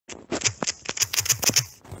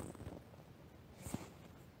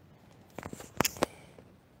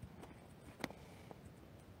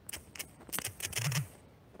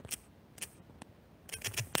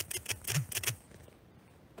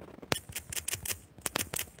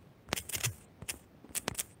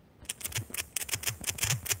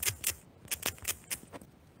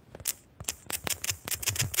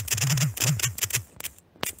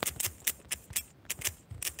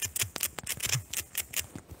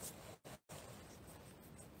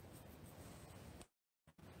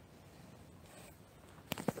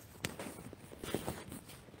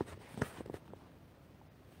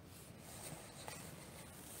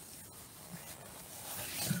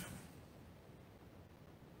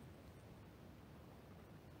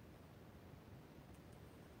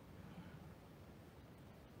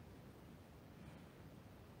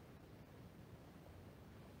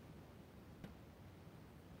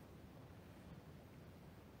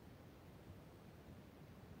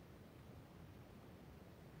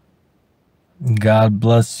God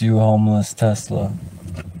bless you, homeless Tesla.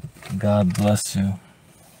 God bless you.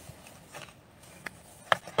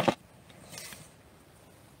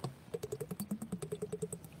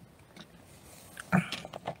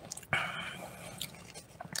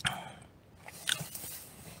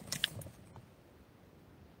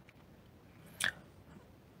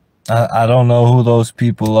 I don't know who those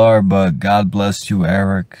people are, but God bless you,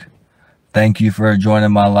 Eric. Thank you for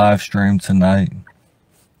joining my live stream tonight.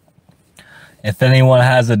 If anyone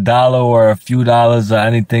has $1 or a few dollars or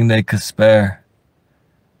anything they could spare,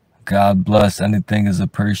 God bless. Anything is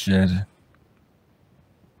appreciated.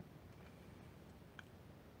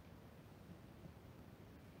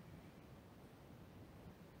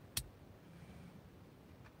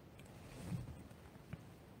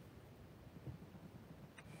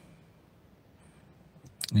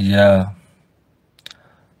 Yeah.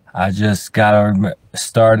 I just gotta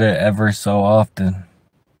start it ever so often.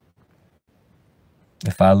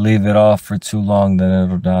 If I leave it off for too long, then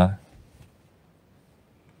it'll die.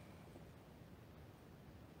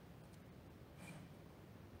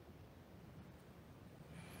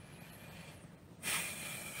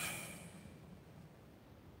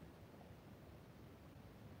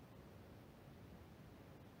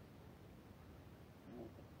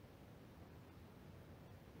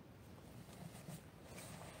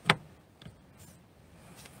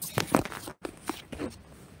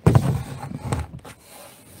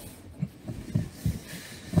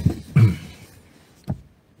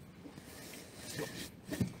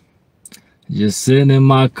 Just sitting in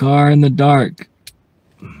my car in the dark.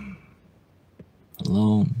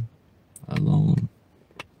 Alone.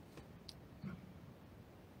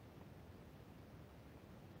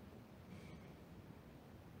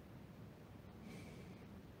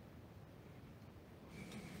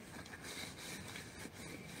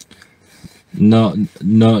 No,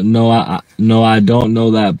 I don't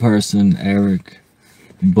know that person, Eric.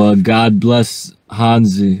 But God bless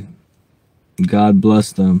Hansi. God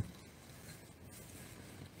bless them.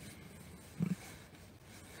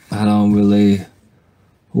 I don't really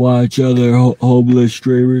watch other homeless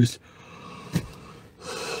streamers.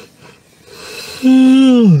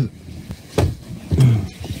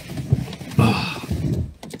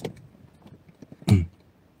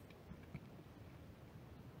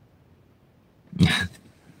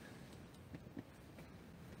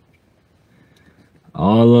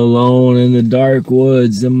 All alone in the dark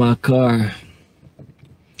woods in my car,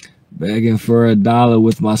 begging for $1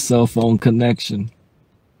 with my cell phone connection.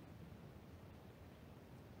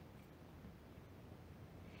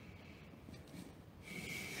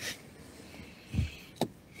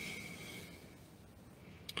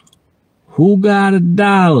 Who got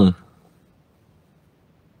 $1?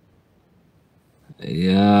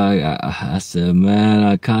 Yeah, I said, man,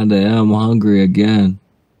 I kinda am hungry again.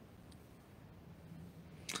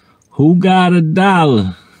 Who got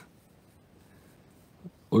 $1?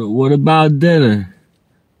 What about dinner?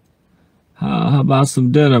 How about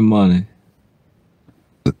some dinner money?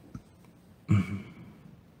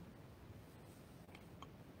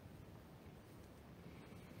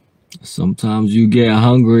 Sometimes you get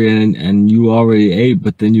hungry and you already ate,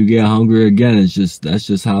 but then you get hungry again. That's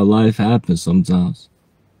just how life happens sometimes.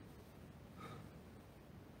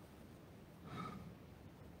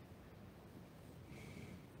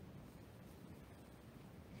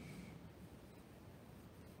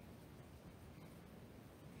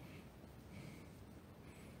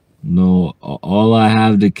 No, all I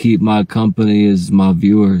have to keep my company is my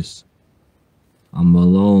viewers. I'm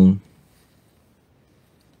alone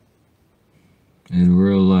in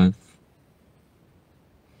real life.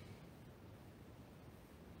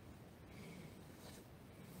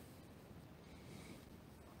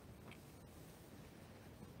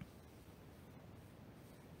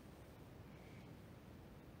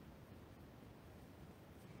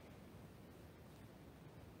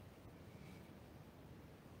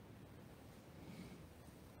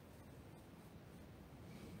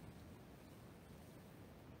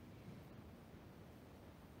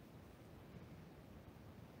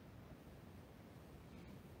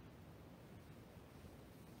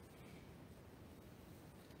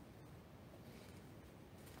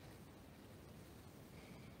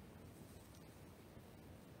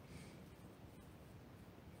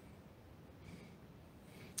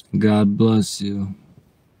 God bless you.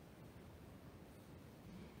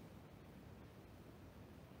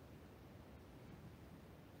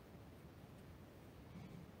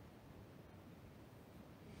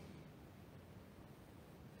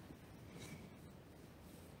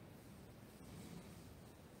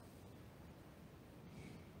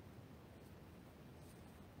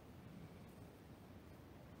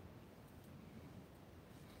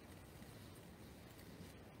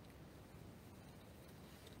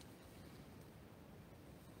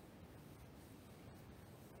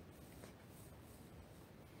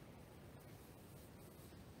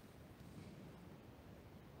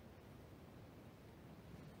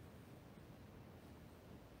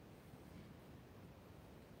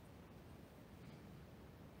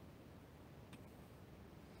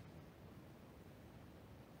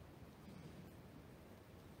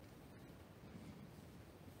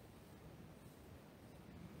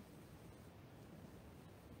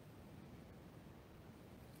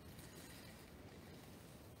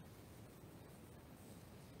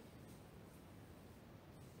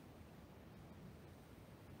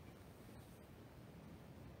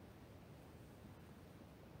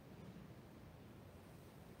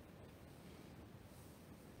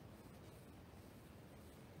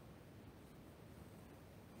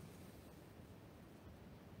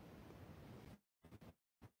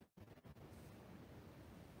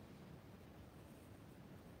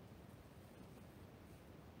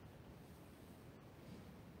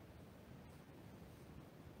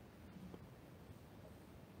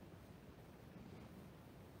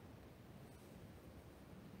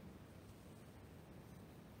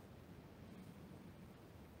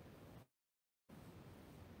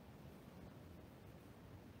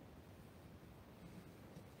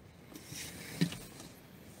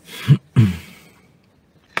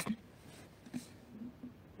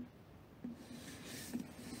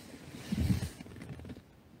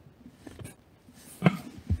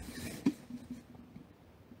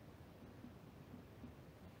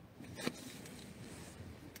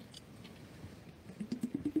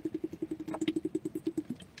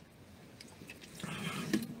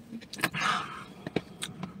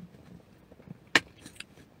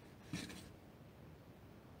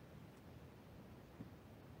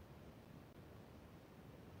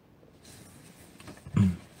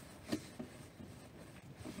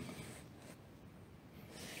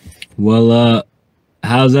 Well,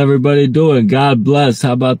 how's everybody doing? God bless.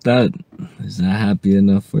 How about that? Is that happy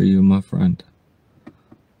enough for you, my friend?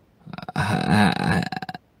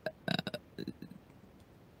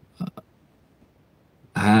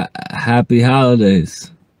 Happy holidays.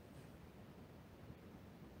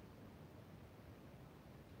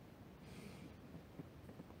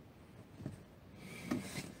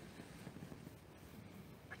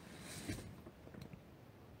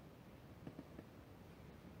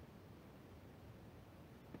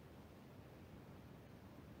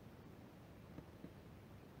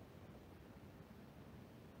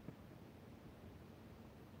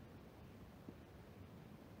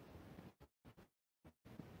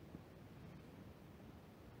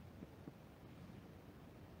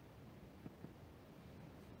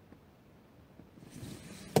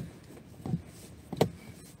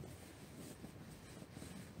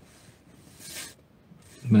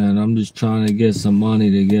 Man, I'm just trying to get some money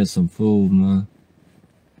to get some food, man.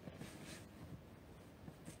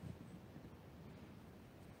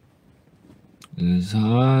 It's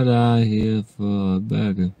hard out here for a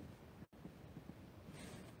beggar.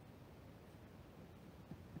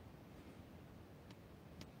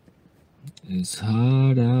 It's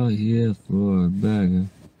hard out here for a beggar.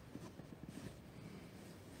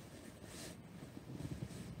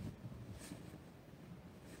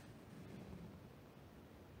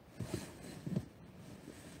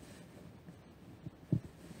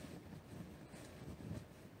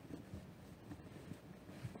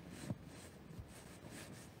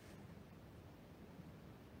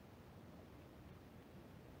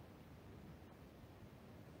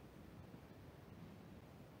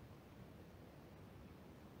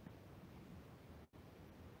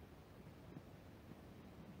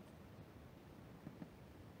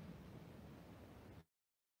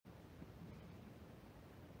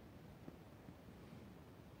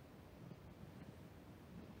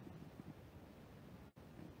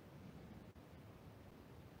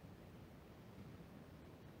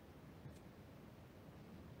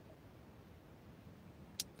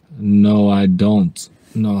 No, I don't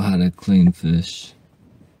know how to clean fish.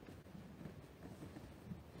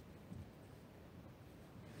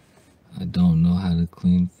 I don't know how to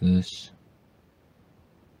clean fish.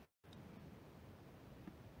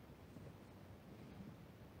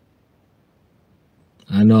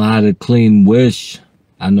 I know how to clean wish.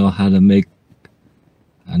 I know how to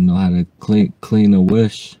clean a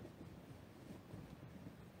wish.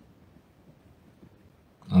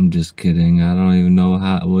 I'm just kidding. I don't even know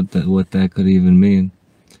what that could even mean.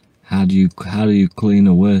 How do you clean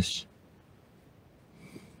a wish?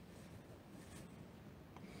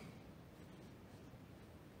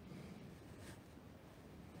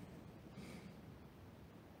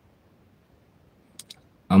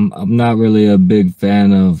 I'm not really a big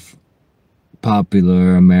fan of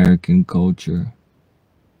popular American culture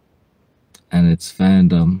and its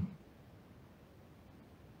fandom.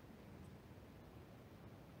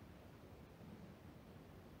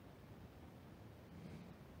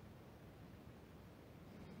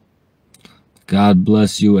 God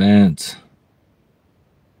bless you, Aunt.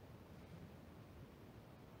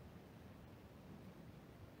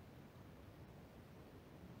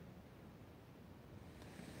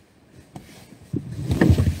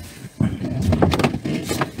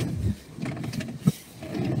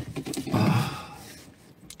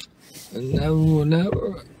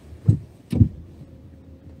 Never.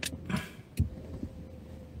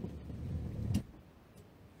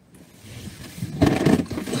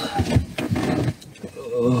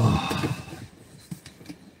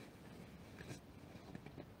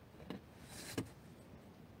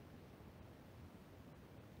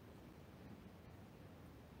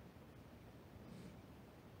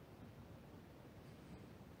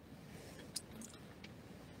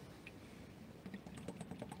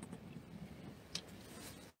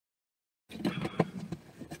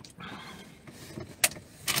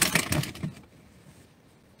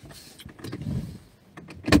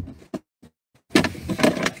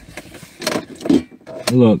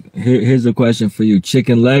 Look, here's a question for you.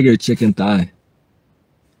 Chicken leg or chicken thigh?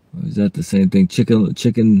 Or is that the same thing? Chicken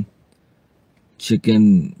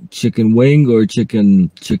wing or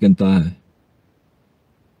chicken thigh?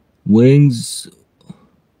 Wings.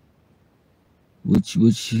 What's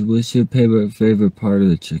your favorite part of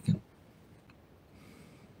the chicken?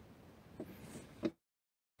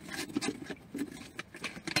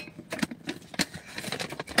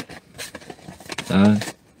 Thigh.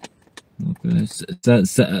 Okay,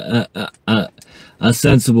 a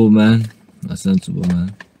sensible man. A sensible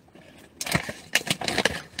man.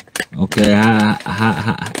 Okay,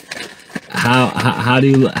 how do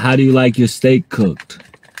you like your steak cooked?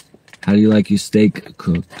 How do you like your steak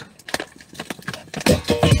cooked?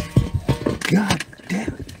 God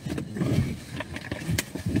damn it.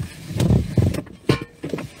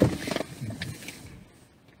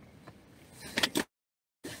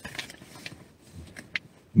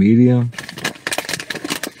 Medium.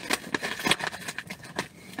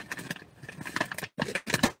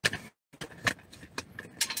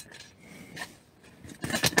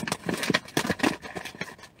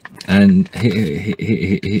 And here's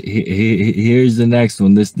the next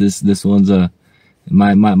one. This one's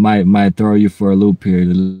might throw you for a loop here.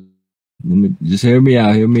 Let me just hear me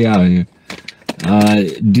out. Hear me out here.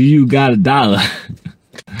 Do you got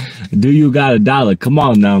 $1? Do you got $1? Come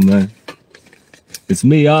on now, man. It's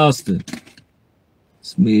me, Austin.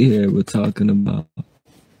 It's me here. We're talking about.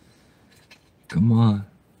 Come on.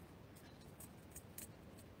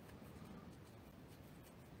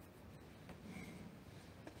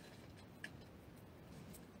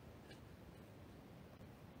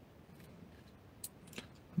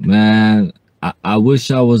 Man, I wish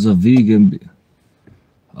I was a vegan.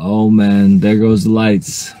 Oh man, there goes the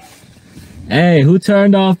lights. Hey, who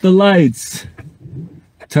turned off the lights?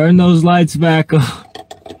 Turn those lights back on.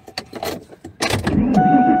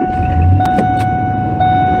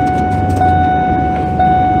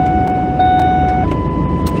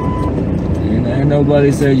 Ain't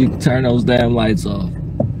nobody said you could turn those damn lights off.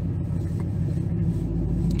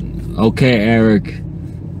 Okay, Eric.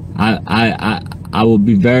 I will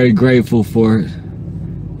be very grateful for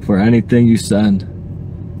anything you send.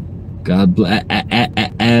 God bless.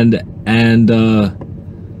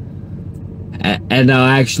 And I'll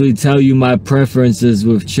actually tell you my preferences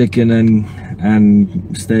with chicken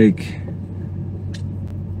and steak.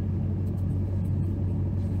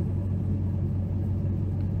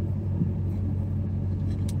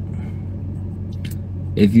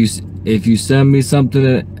 If you send me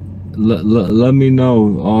something, let me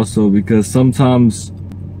know also, because sometimes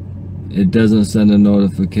it doesn't send a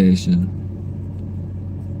notification.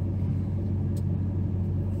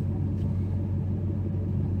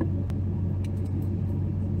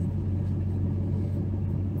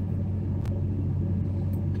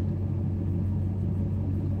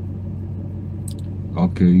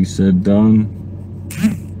 Okay, you said done.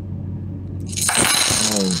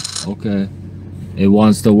 Oh, okay. It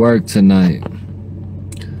wants to work tonight.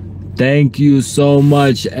 Thank you so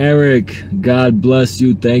much, Eric. God bless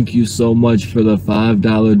you. Thank you so much for the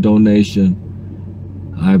 $5 donation.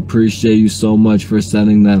 I appreciate you so much for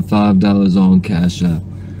sending that $5 on Cash App.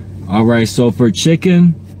 All right, so for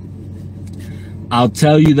chicken, I'll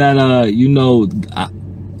tell you that I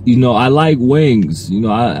like wings.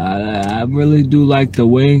 I really do like the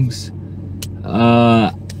wings.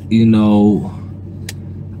 I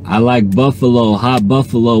like hot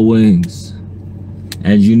buffalo wings.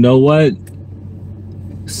 And you know what?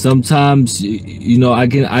 Sometimes, I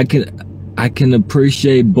can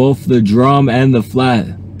appreciate both the drum and the flat.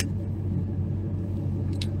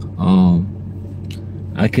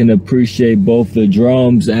 I can appreciate both the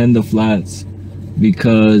drums and the flats,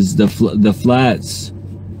 because the flats,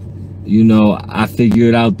 I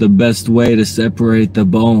figured out the best way to separate the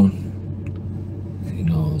bone.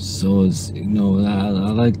 So it's, I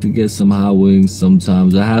like to get some hot wings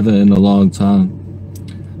sometimes. I haven't in a long time,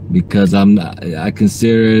 because I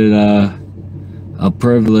consider it a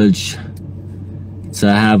privilege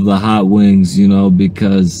to have the hot wings,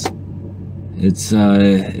 because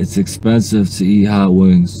it's expensive to eat hot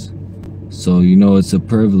wings. So it's a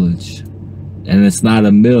privilege, and it's not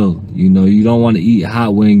a meal. You don't want to eat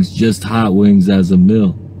hot wings, just hot wings as a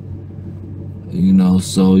meal.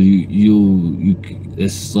 So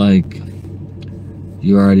it's like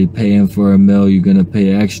you're already paying for a meal. You're gonna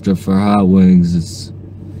pay extra for hot wings. It's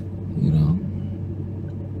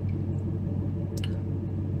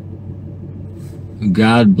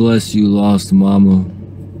God bless you, lost mama.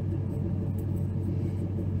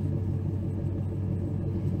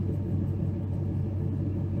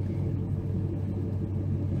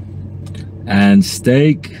 And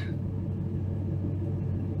steak.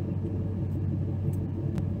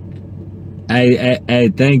 Hey,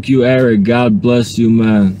 thank you, Eric. God bless you,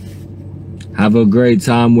 man. Have a great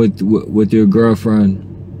time with your girlfriend.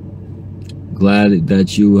 Glad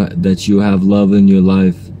that you have love in your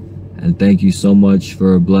life. And thank you so much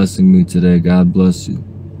for blessing me today. God bless you.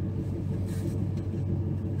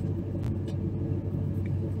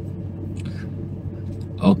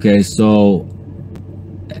 Okay, so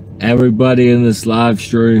everybody in this live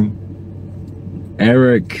stream,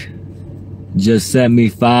 Eric just sent me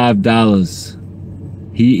 $5.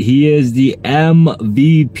 He is the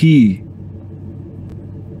MVP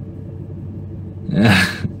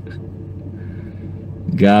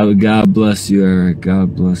God bless you, Eric.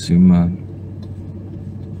 God bless you, man.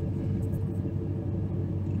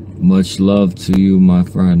 Much love to you, my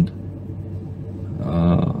friend.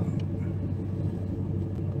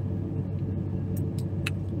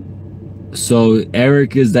 So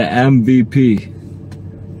Eric is the MVP.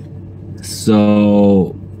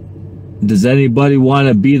 So does anybody want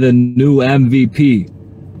to be the new MVP?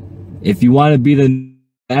 If you want to be the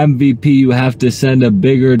MVP, you have to send a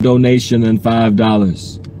bigger donation than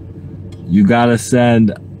 $5. You gotta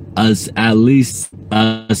send us at least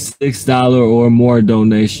a $6 or more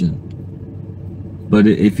donation. But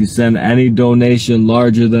if you send any donation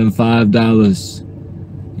larger than $5,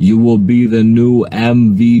 you will be the new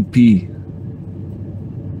MVP.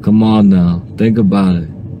 Come on now, think about it.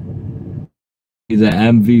 Be the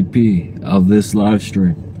MVP of this live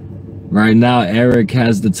stream. Right now, Eric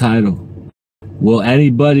has the title. Will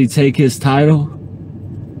anybody take his title?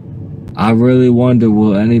 I really wonder,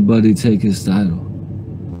 will anybody take his title?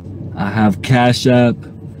 I have Cash App,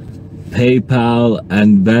 PayPal,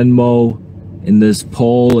 and Venmo in this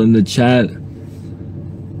poll in the chat.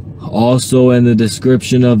 Also in the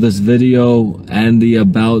description of this video and the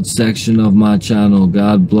about section of my channel.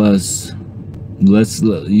 God bless.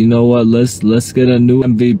 You know what? Let's get a new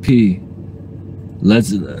MVP.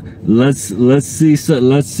 Let's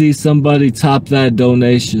see somebody top that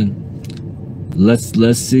donation.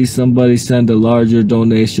 Let's see somebody send a larger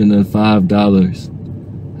donation than $5.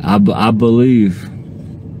 I believe.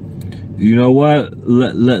 You know what?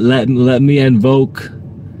 Let me invoke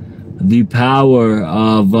the power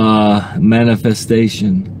of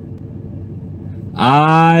manifestation.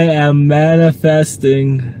 I am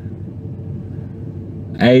manifesting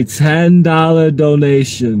a $10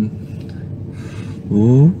 donation.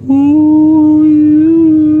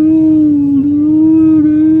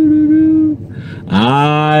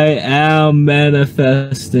 I am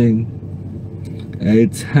manifesting a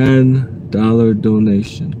 $10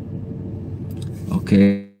 donation.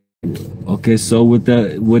 Okay, so with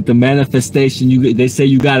the manifestation, they say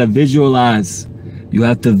you gotta visualize. You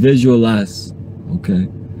have to visualize, okay?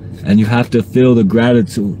 And you have to feel the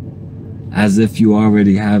gratitude as if you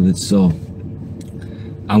already have it. So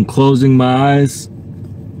I'm closing my eyes.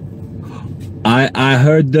 I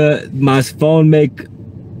heard my phone make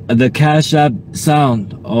the Cash App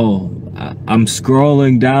sound. Oh, I'm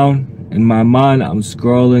scrolling down in my mind. I'm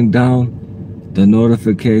scrolling down the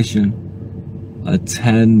notification. A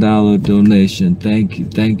 $10 donation.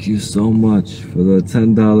 Thank you so much for the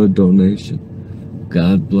 $10 donation.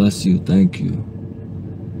 God bless you. Thank you.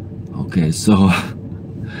 Okay, so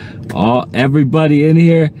everybody in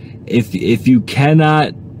here, if you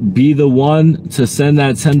cannot be the one to send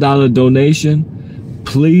that $10 donation,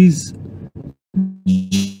 please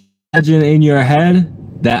imagine in your head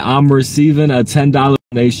that I'm receiving a $10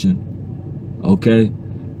 donation. Okay,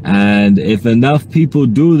 and if enough people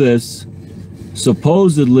do this,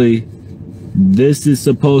 supposedly this is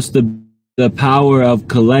supposed to be the power of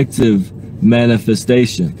collective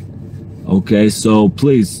manifestation. Okay, so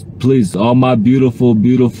please, all my beautiful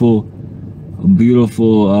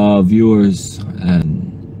viewers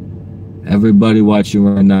and everybody watching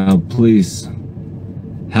right now, please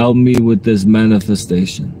help me with this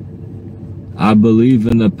manifestation. I believe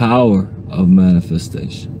in the power of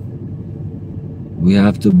manifestation. We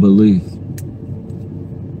have to believe.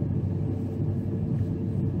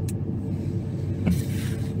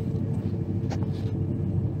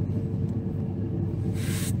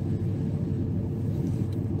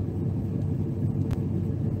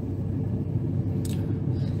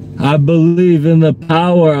 I believe in the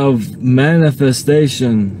power of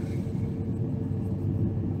manifestation.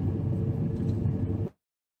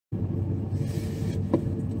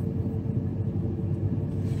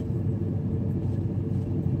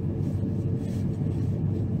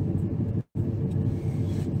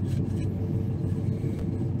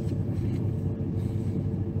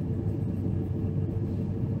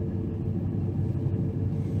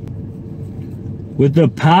 With the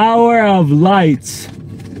power of light,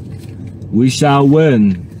 we shall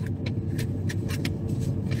win.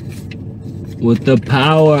 With the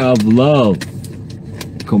power of love,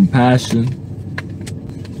 compassion,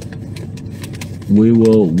 we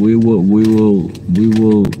will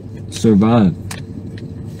survive.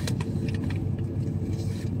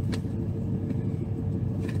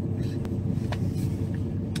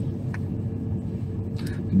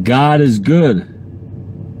 God is good.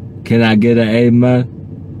 Can I get an amen?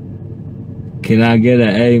 Can I get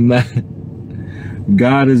an amen?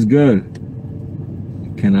 God is good.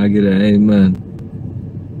 Can I get an amen?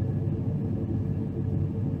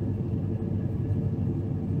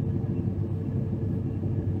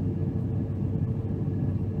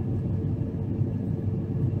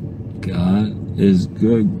 is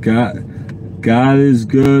good. God is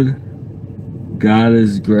good. God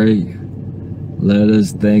is great. Let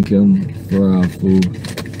us thank him for our food.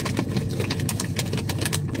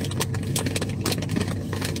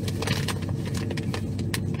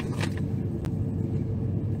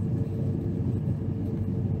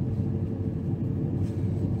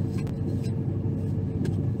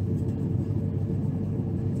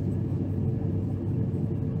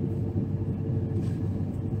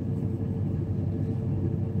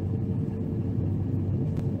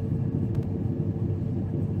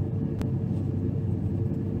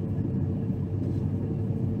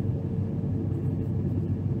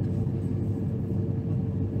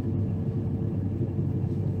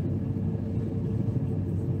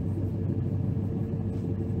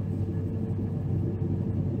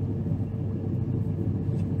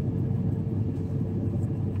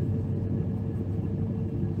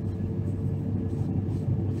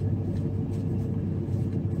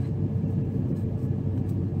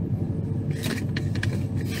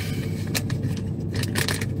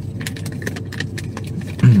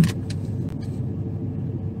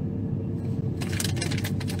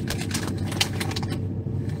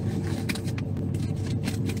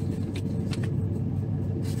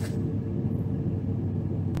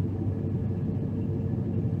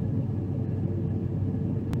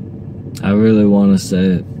 I really want to say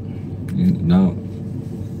it. No,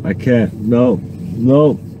 I can't. No,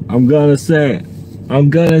 I'm gonna say it. I'm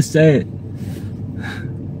gonna say it.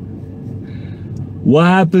 What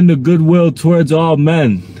happened to goodwill towards all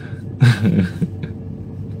men?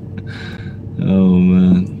 Oh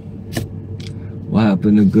man. What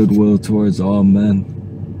happened to goodwill towards all men?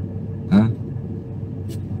 Huh?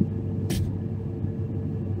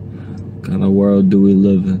 What kind of world do we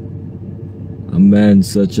live in? A man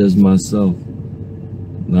such as myself,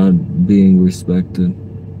 not being respected,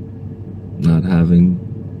 not having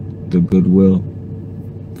the goodwill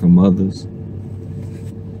from others.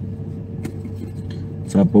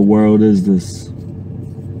 What type of world is this?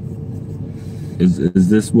 Is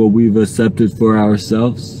this what we've accepted for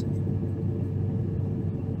ourselves?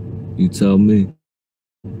 You tell me.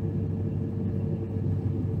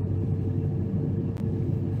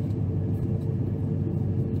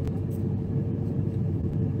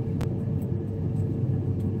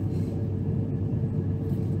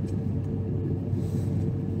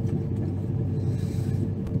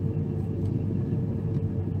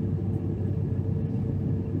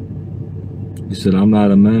 You said I'm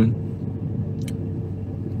not a man?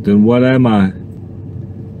 Then what am I?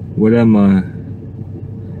 What am I?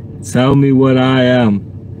 Tell me what I am,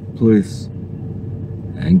 please.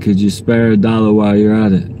 And could you spare $1 while you're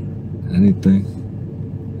at it? Anything?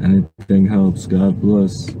 Anything helps. God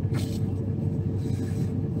bless.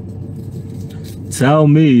 Tell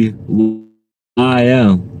me what I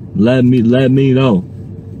am. Let me know.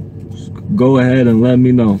 Go ahead and let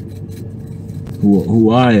me know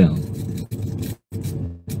who I am.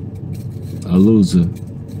 A loser.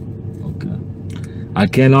 Okay. I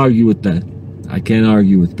can't argue with that. I can't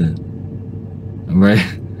argue with that. All right.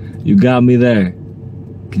 You got me there.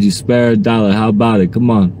 Could you spare $1? How about it? Come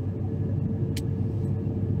on.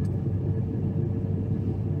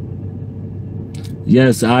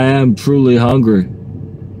 Yes, I am truly hungry.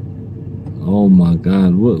 Oh my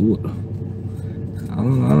God. What? I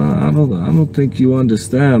don't think you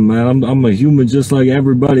understand, man. I'm a human just like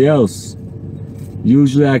everybody else.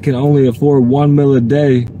 Usually I can only afford 1 meal a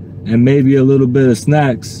day and maybe a little bit of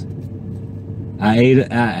snacks. I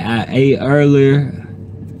ate earlier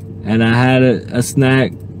and I had a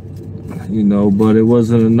snack, you know, but it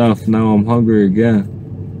wasn't enough. Now I'm hungry again.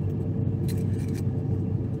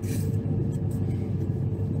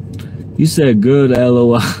 You said good,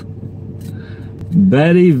 LOL.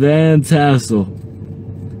 Betty Van Tassel.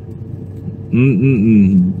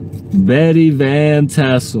 Betty Van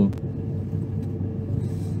Tassel.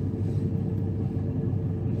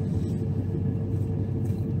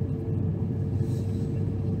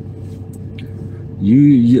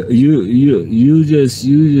 You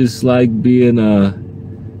just like being a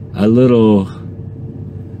little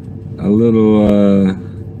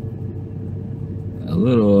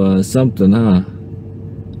something, huh?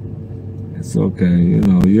 It's okay, you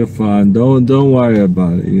know, you're fine. Don't worry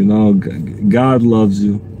about it. You know, God loves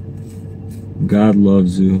you. God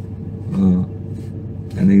loves you,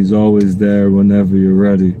 and He's always there whenever you're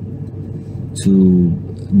ready to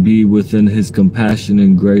be within His compassion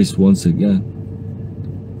and grace once again.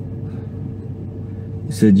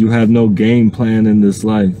 He said, you have no game plan in this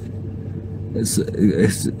life. It's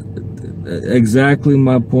exactly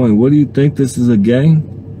my point. What do you think? This is a game?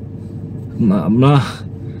 I'm not.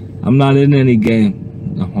 I'm not in any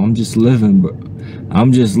game. No, I'm just living, bro.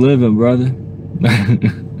 I'm just living, brother.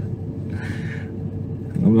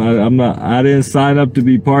 I didn't sign up to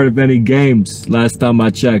be part of any games last time I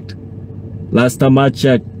checked. Last time I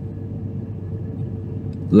checked,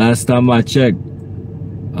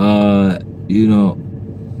 you know,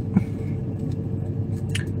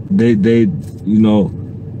 they, you know,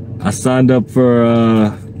 I signed up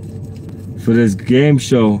for this game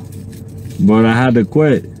show, but I had to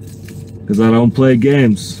quit because I don't play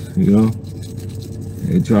games, you know.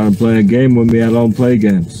 They try to play a game with me, I don't play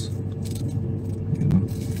games. You know,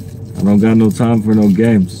 I don't got no time for no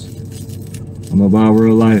games. I'm about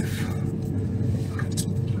real life.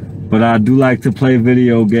 But I do like to play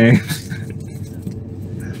video games.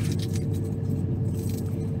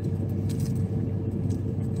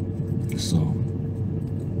 So,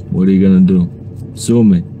 what are you gonna do? Sue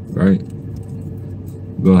me, right?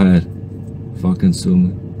 Go ahead. Fucking sue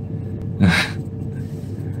me.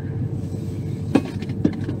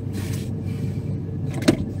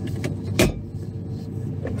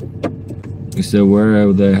 You said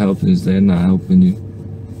wherever they're helping you, they're not helping you.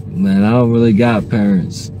 Man, I don't really got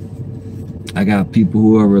parents. I got people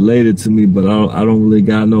who are related to me, but I don't really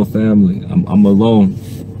got no family. I'm alone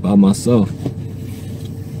by myself.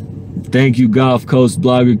 Thank you, Golf Coast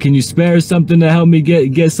Blogger. Can you spare something to help me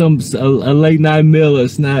get a late night meal or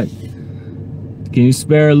snack? Can you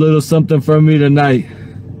spare a little something for me tonight?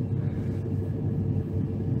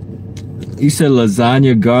 You said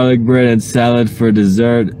lasagna, garlic bread, and salad for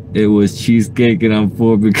dessert. It was cheesecake, and I'm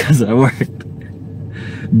full because I worked.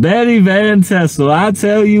 Betty Van Tassel, I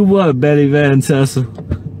tell you what, Betty Van Tassel.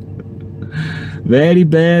 Betty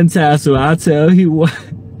Van Tassel, I tell you what.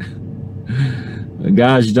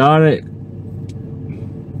 Gosh darn it.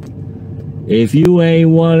 If you ain't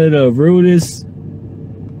one of the rudest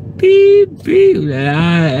beep beep that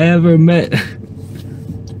I ever met.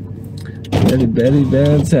 Betty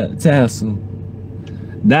Van Tassel.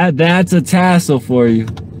 That's a tassel for you.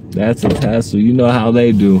 That's a tassel. You know how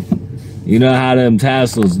they do. You know how them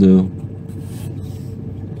tassels do.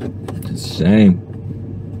 It's a shame.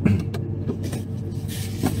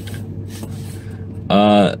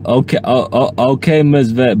 Okay, okay,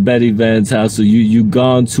 Miss Betty Van Tassel, you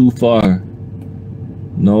gone too far.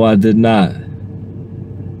 No, I did not.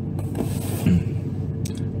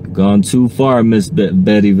 Gone too far, Miss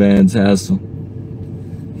Betty Van Tassel.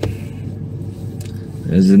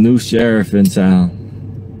 There's a new sheriff in town.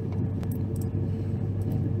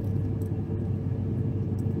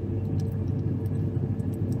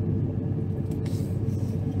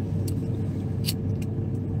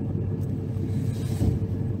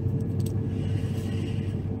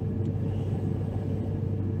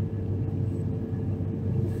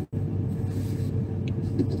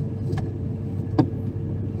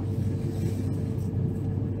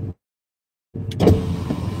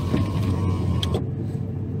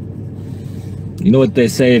 You know what they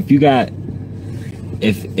say, if you gotta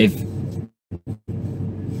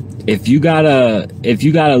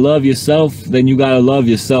love yourself, then you gotta love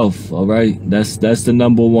yourself, all right? That's the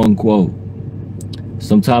 #1 quote.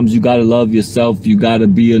 Sometimes you gotta love yourself, you gotta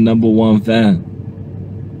be a #1 fan.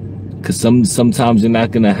 Cause sometimes you're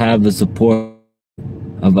not gonna have the support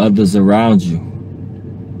of others around you.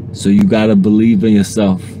 So you gotta believe in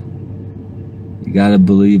yourself. You gotta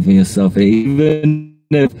believe in yourself. And even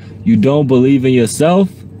if you don't believe in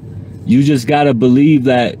yourself, you just gotta believe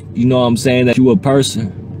that, you know what I'm saying, that you're a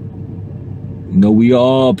person. You know, we are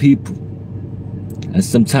all people. And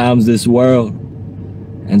sometimes this world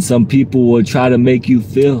and some people will try to make you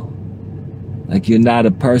feel like you're not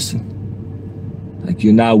a person, like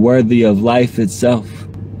you're not worthy of life itself.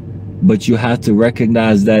 But you have to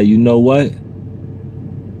recognize that, you know what?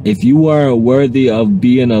 If you weren't worthy of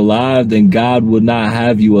being alive, then God would not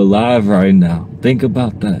have you alive right now. Think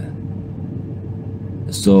about that.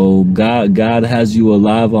 So God has you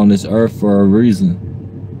alive on this earth for a reason.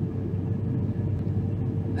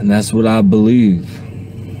 And that's what I believe.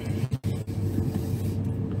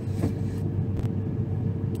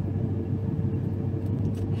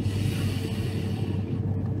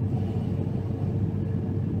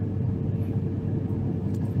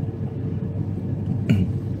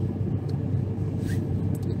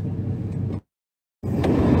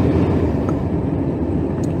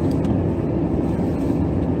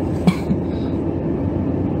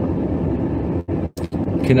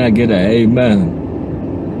 Can I get an amen?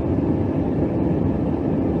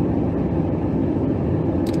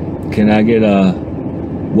 Can I get a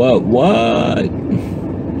what?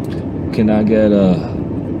 Can I get a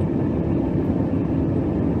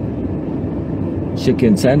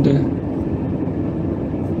chicken tender?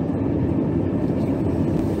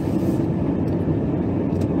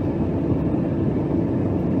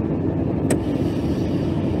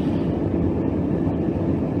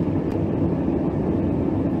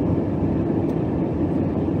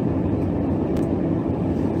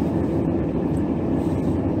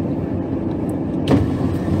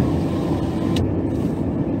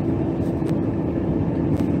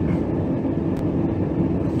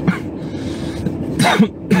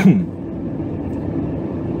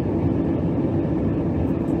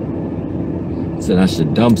 Said I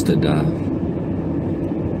should dumpster dive.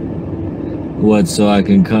 What, so I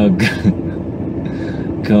can come,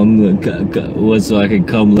 what, so I can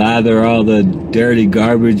come lather all the dirty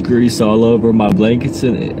garbage grease all over my blankets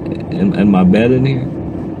and my bed in here?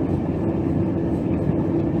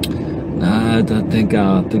 Nah, I think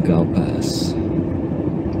I'll pass.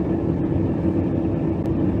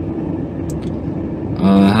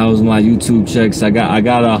 How's my YouTube checks? I got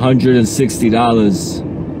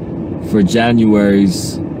 $160 for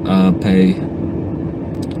January's pay.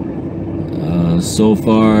 So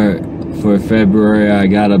far for February, I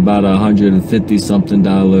got about $150 something,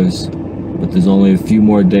 but there's only a few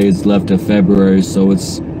more days left of February, so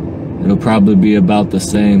it'll probably be about the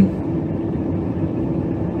same.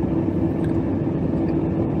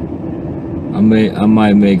 I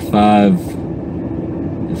might make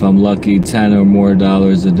 $5, if I'm lucky, $10 or more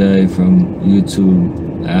dollars a day from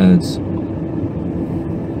YouTube ads.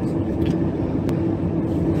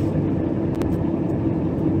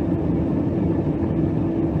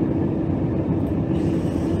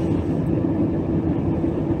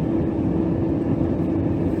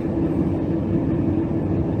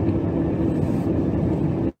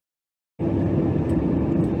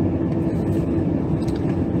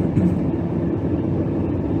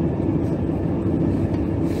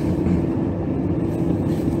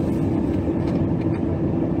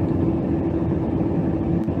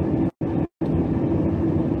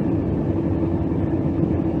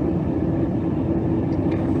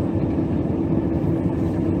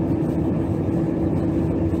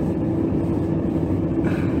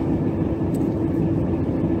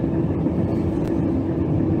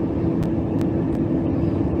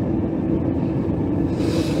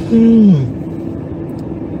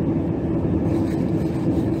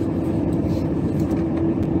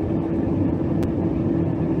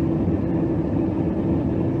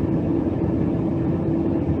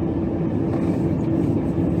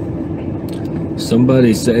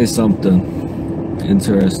 Somebody say something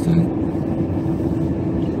interesting.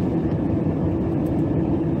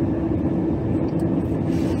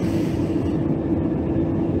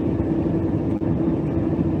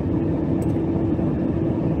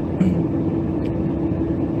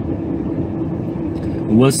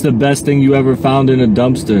 What's the best thing you ever found in a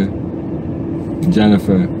dumpster,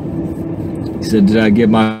 Jennifer? He said, did I get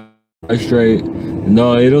my straight?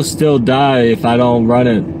 No, it'll still die if I don't run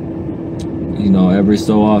it. You know, every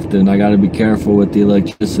so often. I gotta be careful with the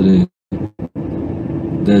electricity.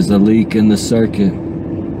 There's a leak in the circuit.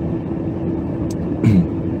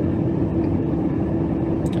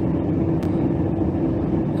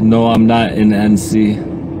 No, I'm not in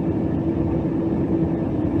NC.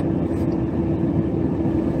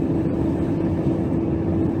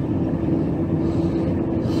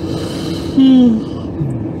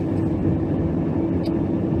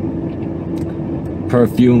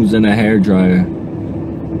 Perfumes and a hairdryer.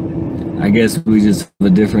 I guess we just have a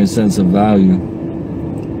different sense of value.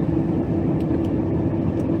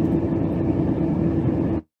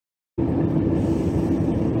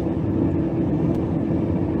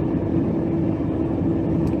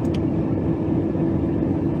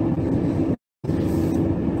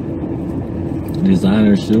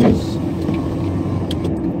 Designer shoes.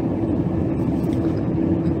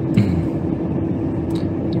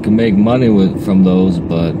 You can make money from those,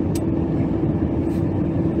 but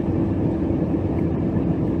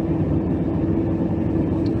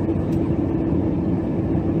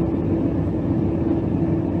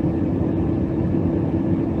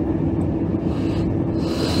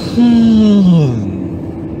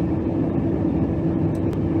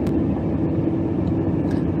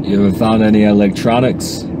you ever found any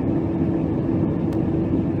electronics?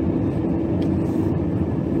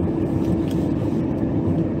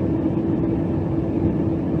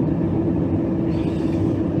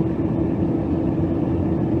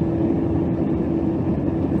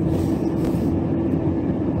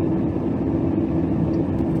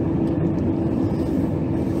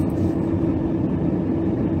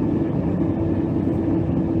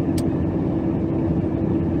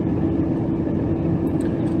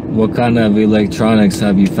 What kind of electronics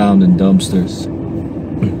have you found in dumpsters?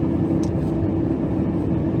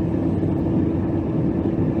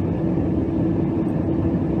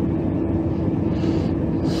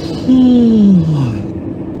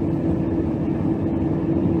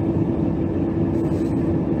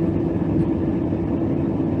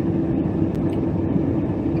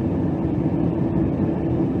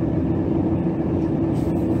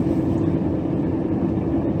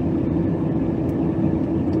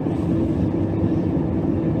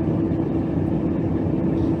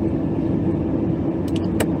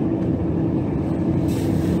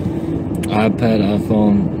 iPad,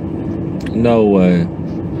 iPhone. No way.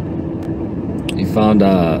 You found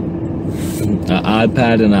an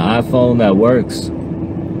iPad and an iPhone that works.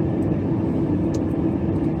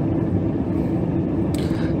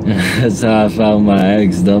 That's how I found my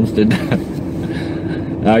ex dumpster.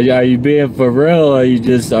 Are you being for real, or are you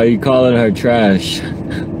calling her trash?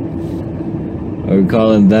 Or are you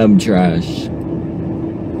calling them trash?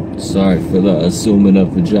 Sorry for the assuming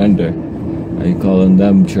of a gender. Are you calling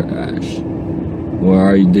them trash?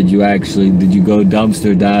 Or did you go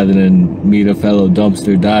dumpster diving and meet a fellow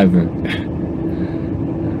dumpster diver?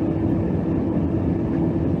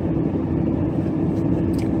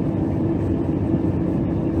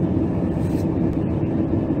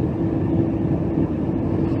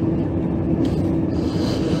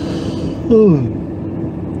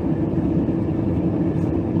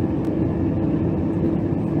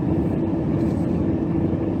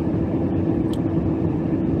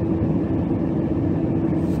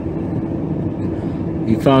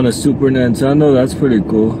 You found a Super Nintendo? That's pretty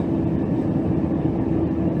cool.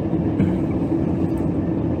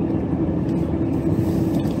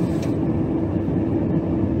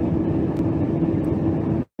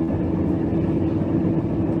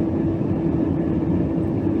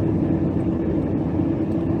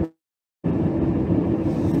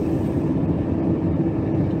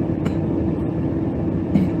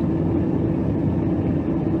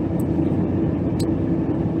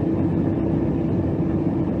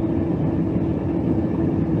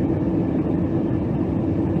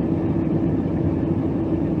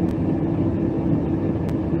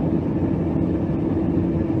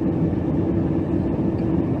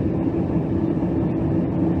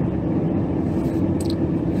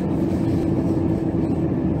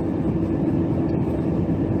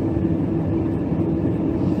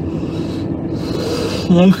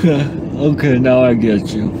 Okay, now I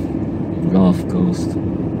get you. Gulf Coast.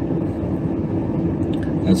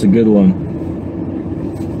 That's a good one.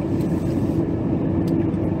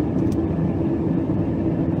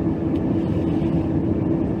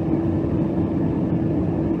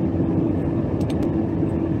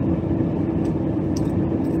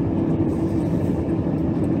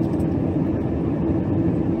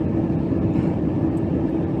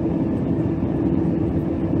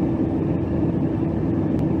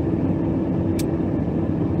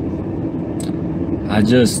 I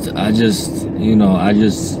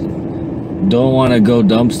just don't want to go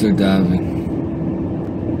dumpster diving.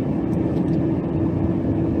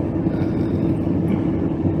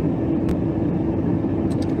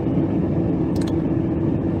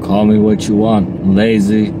 Call me what you want.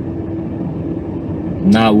 Lazy.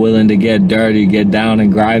 Not willing to get dirty, get down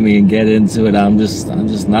and grimy and get into it. I'm just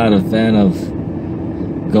not a fan of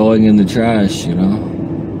going in the trash, you know?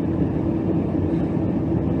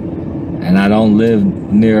 And I don't live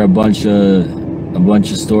near a bunch of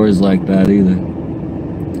stores like that either.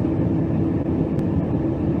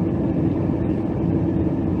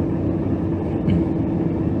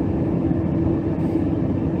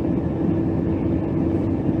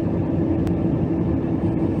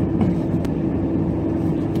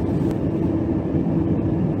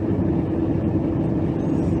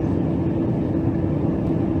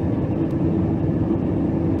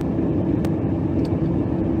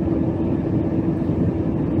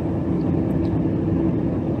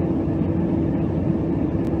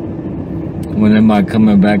 When am I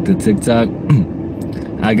coming back to TikTok?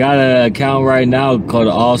 I got an account right now called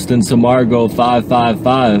Austin Tamargo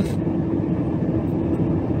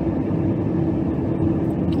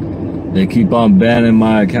 555. They keep on banning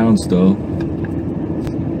my accounts though.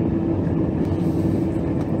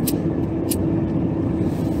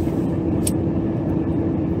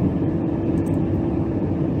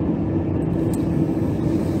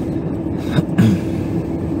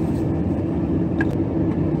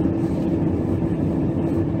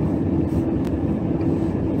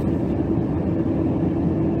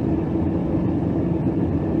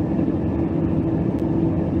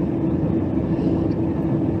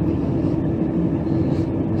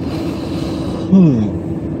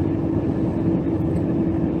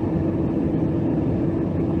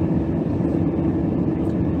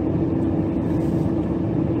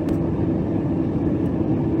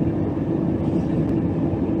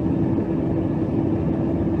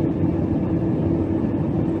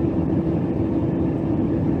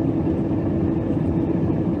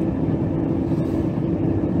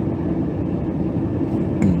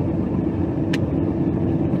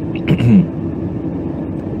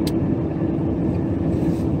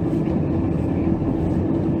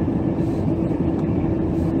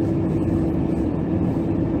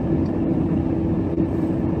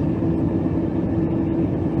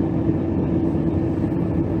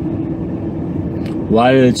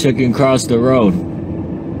 Why did the chicken cross the road?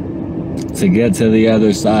 To get to the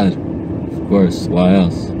other side. Of course, why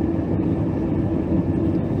else?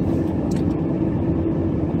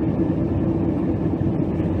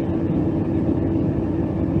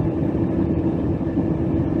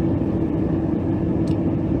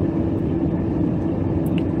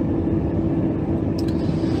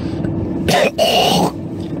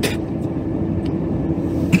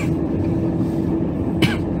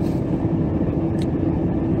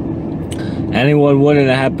 Anyone wouldn't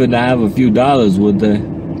happen to have a few dollars, would they?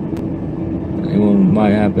 Anyone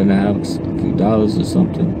might happen to have a few dollars or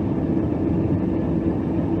something.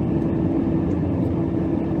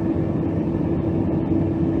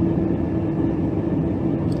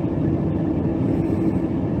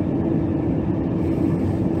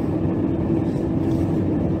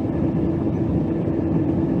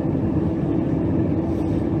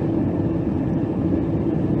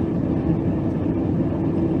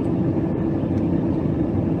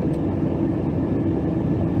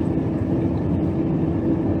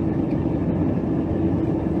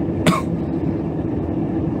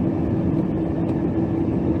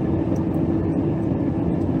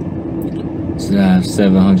 I have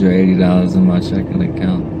 $780 in my checking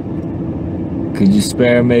account. Could you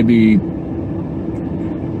spare maybe...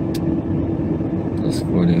 That's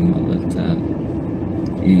 40 in my left tab.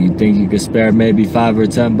 You think you could spare maybe $5 or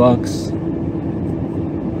 $10?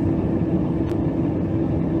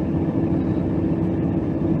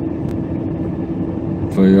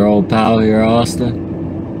 For your old pal here, Austin?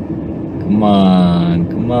 Come on,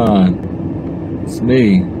 come on. It's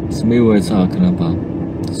me. It's me we're talking about.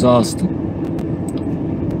 It's Austin.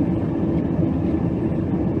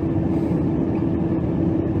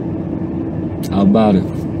 How about it?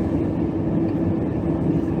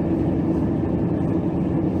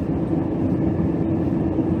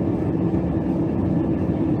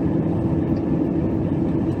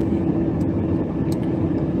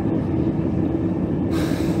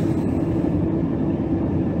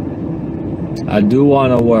 I do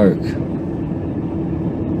want to work,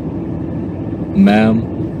 ma'am.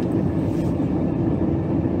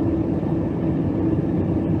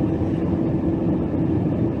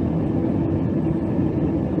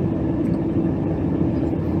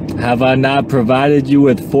 Have I not provided you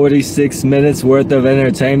with 46 minutes worth of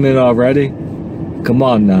entertainment already? Come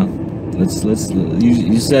on now. You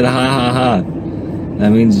said ha ha ha.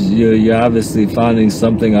 That means you're obviously finding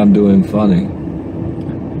something I'm doing funny.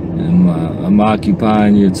 I'm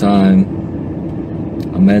occupying your time.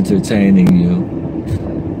 I'm entertaining you.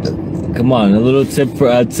 Come on, a little tip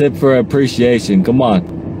for appreciation. Come on.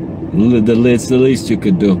 It's the least you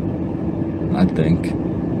could do. I think.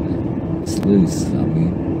 It's the least, I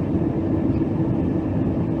mean.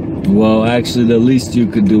 Well, actually, the least you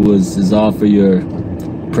could do is offer your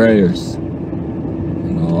prayers.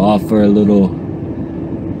 You know, offer a little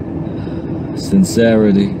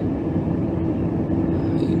sincerity.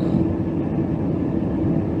 You know,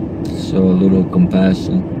 show a little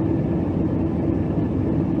compassion.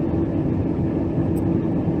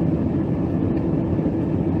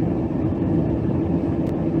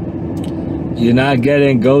 You're not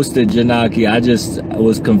getting ghosted, Janaki. I just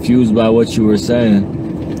was confused by what you were saying.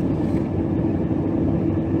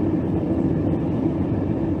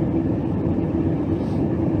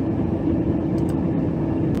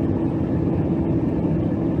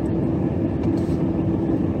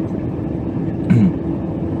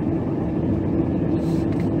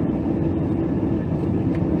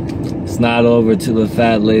 It's not over till the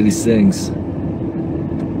fat lady sings.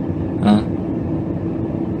 Huh?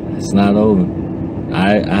 It's not over.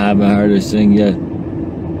 I haven't heard her sing yet.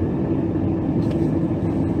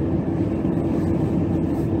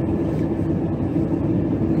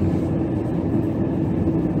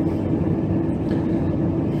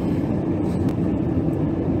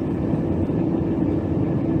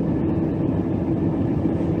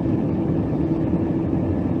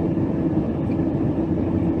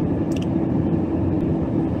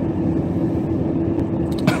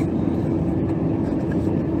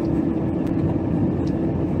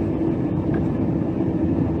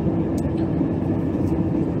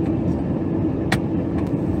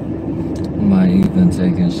 Even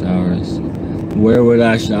taking showers. Where would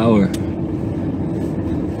I shower?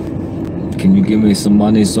 Can you give me some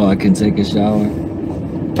money so I can take a shower?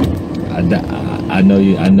 I know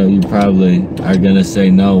you probably are gonna say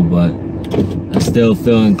no, but I still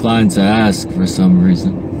feel inclined to ask for some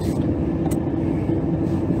reason.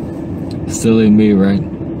 Silly me, right?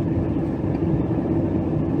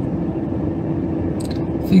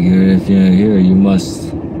 Figure if you're here, you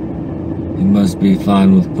must You must be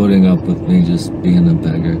fine with putting up with me just being a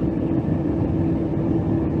beggar.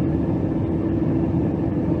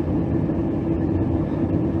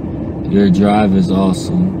 Your drive is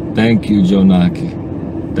awesome. Thank you,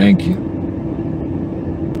 Jonaki. Thank you.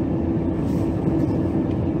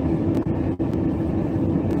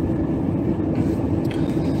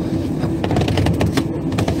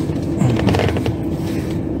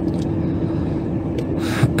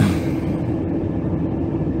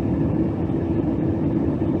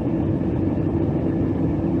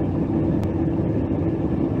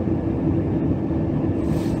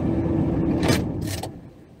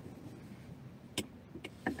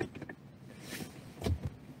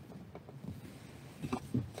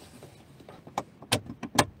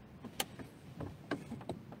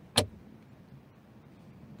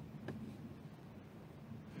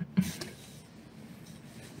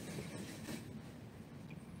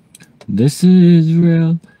 This is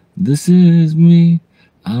real, this is me.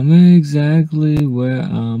 I'm exactly where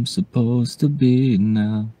I'm supposed to be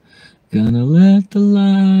now. Gonna let the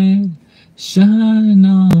light shine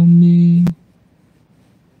on me.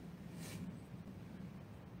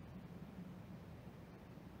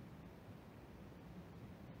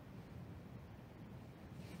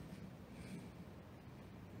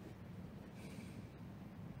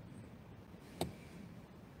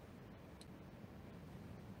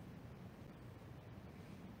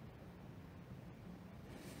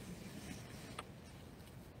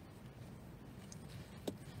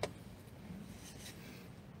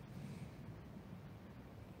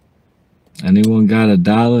 Anyone got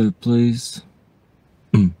 $1, please?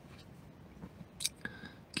 Can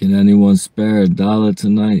anyone spare $1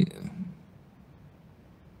 tonight?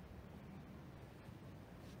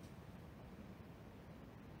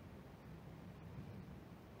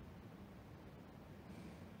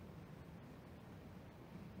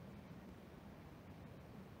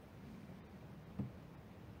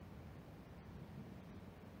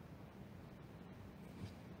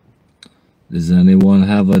 Does anyone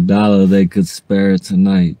have $1 they could spare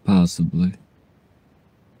tonight, possibly?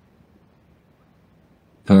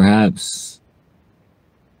 Perhaps,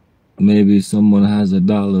 maybe someone has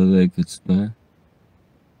 $1 they could spare.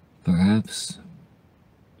 Perhaps.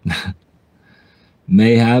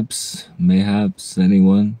 Mayhaps,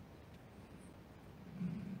 anyone?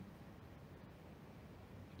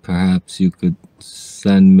 Perhaps you could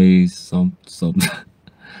send me some $1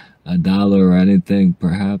 or anything,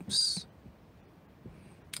 perhaps.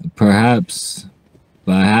 Perhaps,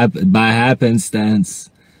 by happenstance,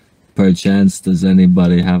 perchance, does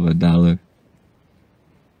anybody have $1?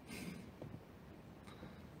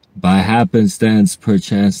 By happenstance,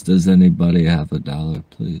 perchance, does anybody have $1,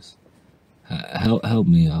 please? Help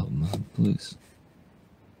me out, man, please.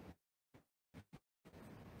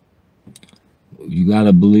 You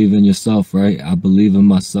gotta believe in yourself, right? I believe in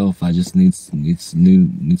myself. I just need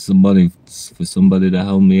somebody, for somebody to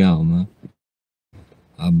help me out, man.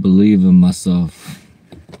 I believe in myself.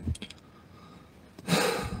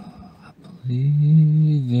 I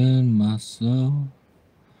believe in myself.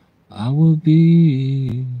 I will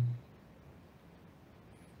be.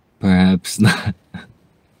 Perhaps not.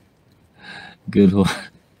 Good one.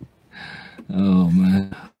 Oh,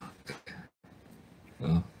 man.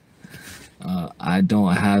 Oh. I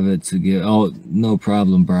don't have it to give. Oh, no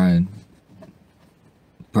problem, Brian.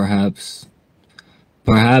 Perhaps,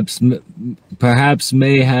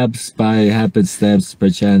 mayhaps, by happenstance,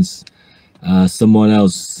 perchance, someone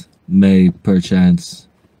else may, perchance,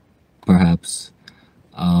 perhaps,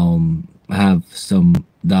 have some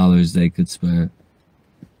dollars they could spare.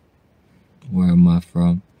 Where am I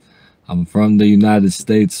from? I'm from the United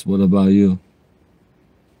States. What about you?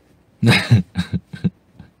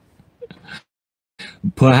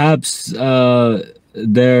 Perhaps,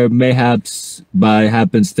 there mayhaps, by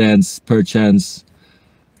happenstance, perchance,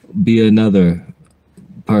 be another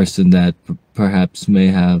person that perhaps may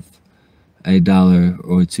have $1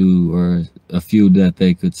 or two or a few that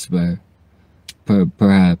they could spare.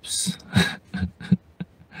 Perhaps.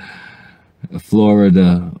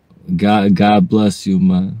 Florida. God bless you,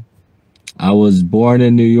 man. I was born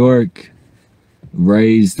in New York,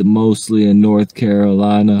 raised mostly in North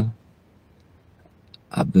Carolina.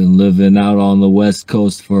 I've been living out on the West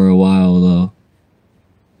Coast for a while, though.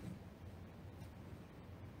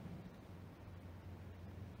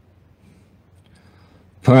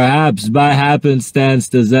 Perhaps, by happenstance,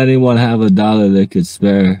 does anyone have $1 they could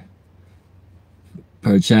spare?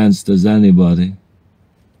 Perchance, does anybody?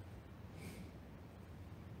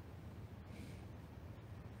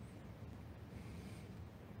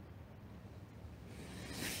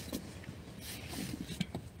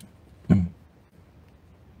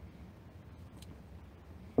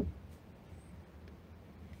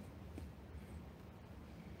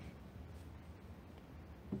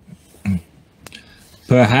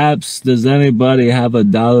 Perhaps, does anybody have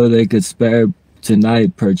 $1 they could spare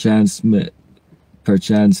tonight, perchance,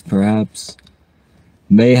 perhaps,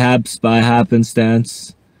 mayhaps by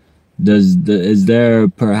happenstance? Is there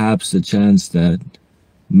perhaps a chance that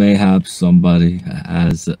mayhaps somebody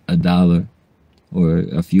has $1 or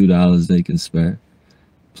a few dollars they can spare?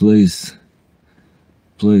 Please,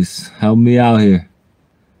 please, help me out here.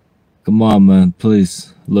 Come on, man,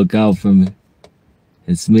 please, look out for me.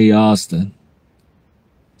 It's me, Austin.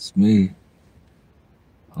 It's me,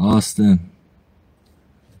 Austin.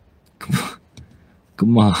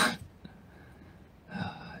 Come on.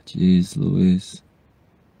 Jeez Louise.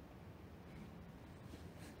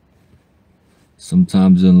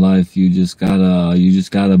 Sometimes in life you just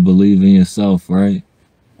gotta believe in yourself, right?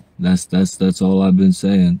 That's all I've been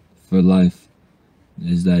saying for life,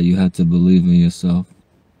 is that you have to believe in yourself.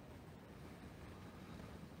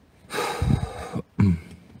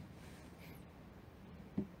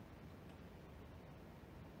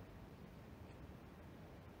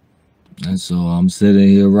 And so I'm sitting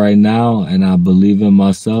here right now and I believe in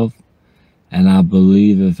myself, and I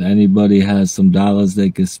believe if anybody has some dollars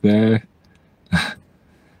they could spare,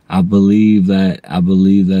 I believe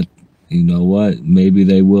that, you know what, maybe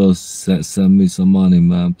they will send me some money,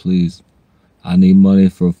 man, please. I need money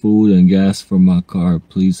for food and gas for my car.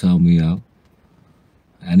 Please help me out.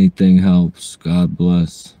 Anything helps. God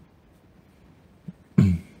bless.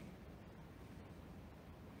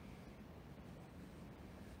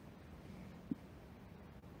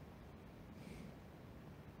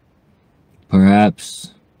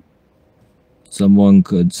 Perhaps someone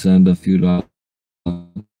could send a few dollars.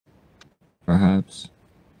 Perhaps.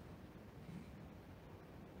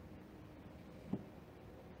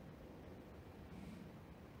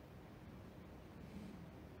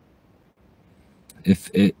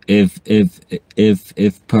 If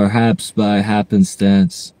perhaps by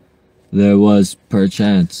happenstance there was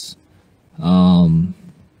perchance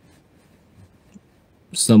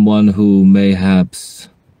someone who mayhaps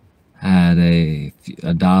had a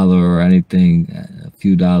 $1 or anything, a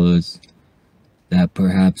few dollars that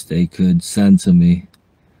perhaps they could send to me,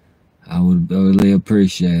 I would really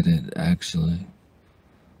appreciate it, actually.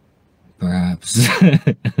 Perhaps.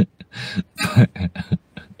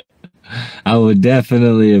 I would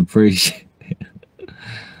definitely appreciate it.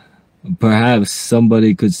 Perhaps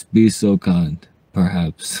somebody could be so kind.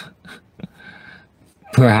 Perhaps.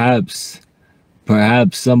 Perhaps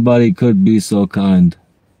somebody could be so kind.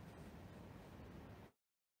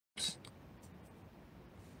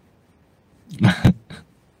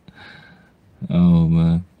 Oh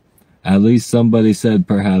man, at least somebody said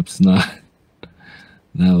perhaps not.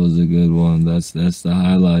 That was a good one. That's the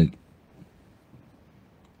highlight.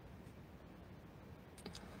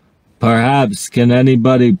 Perhaps, can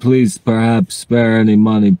anybody please perhaps spare any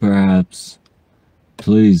money? Perhaps,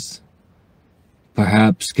 please.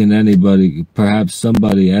 Perhaps, can anybody, perhaps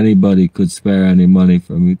anybody could spare any money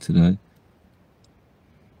for me today?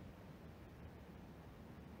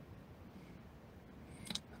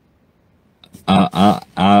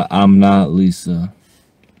 I'm not Lisa.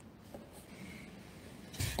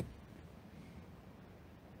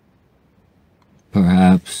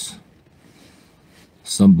 Perhaps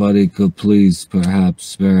somebody could please perhaps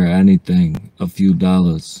spare anything, a few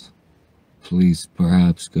dollars. Please,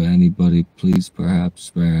 perhaps, could anybody please perhaps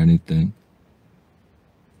spare anything?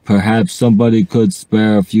 Perhaps somebody could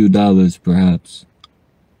spare a few dollars, perhaps.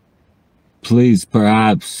 Please,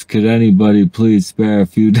 perhaps, could anybody please spare a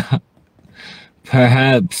few dollars?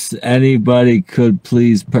 Perhaps anybody could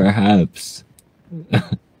please perhaps.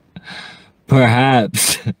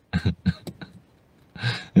 Perhaps.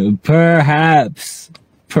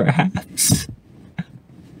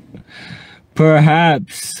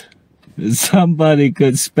 Perhaps somebody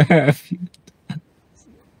could spare a few.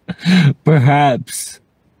 Perhaps,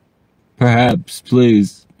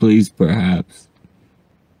 please, perhaps.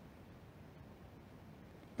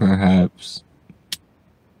 Perhaps.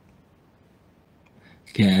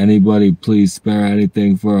 Can anybody please spare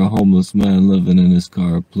anything for a homeless man living in his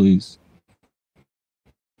car, please?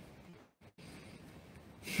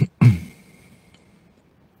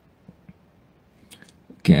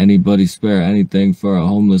 Can anybody spare anything for a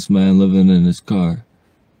homeless man living in his car?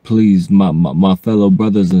 Please, my fellow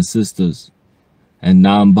brothers and sisters and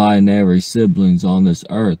non-binary siblings on this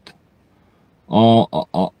earth. All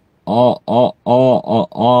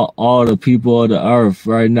the people of the earth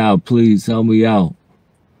right now, please help me out.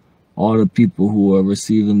 All the people who are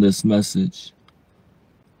receiving this message,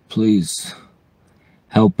 please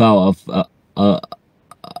help out a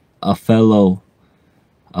fellow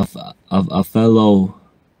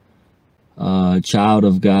child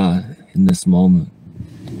of God in this moment.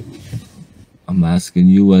 I'm asking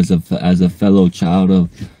you as a fellow child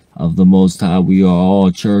of the Most High. We are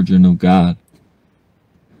all children of God.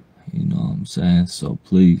 You know what I'm saying? So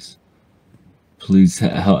please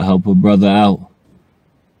help a brother out.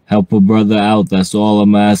 Help a brother out. That's all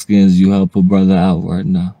I'm asking is you help a brother out right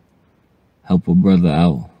now. Help a brother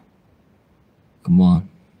out. Come on.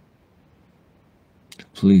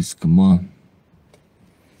 Please, come on.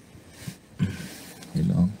 You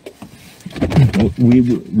know,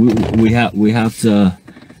 we have to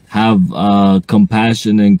have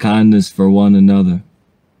compassion and kindness for one another.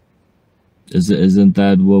 Isn't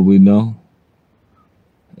that what we know?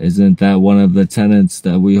 Isn't that one of the tenets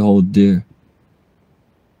that we hold dear?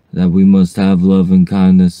 That we must have love and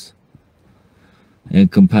kindness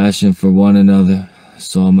and compassion for one another.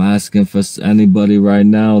 So I'm asking for anybody right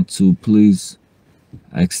now to please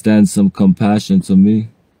extend some compassion to me.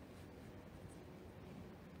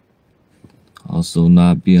 Also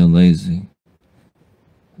not being lazy.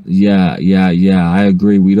 Yeah, I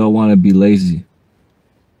agree. We don't want to be lazy.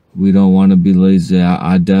 We don't want to be lazy.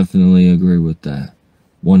 I definitely agree with that.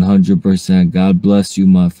 100%. God bless you,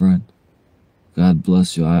 my friend. God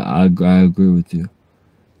bless you. I agree with you.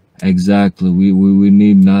 Exactly. We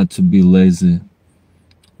need not to be lazy.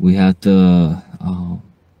 We have to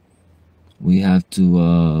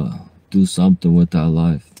do something with our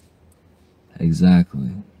life.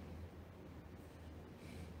 Exactly.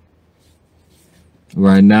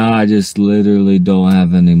 Right now, I just literally don't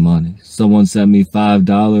have any money. Someone sent me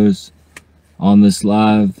 $5 on this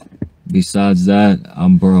live. Besides that,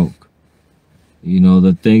 I'm broke. You know,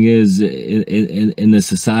 the thing is, in the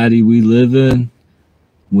society we live in,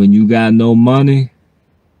 when you got no money,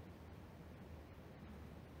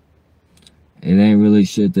 it ain't really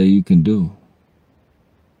shit that you can do.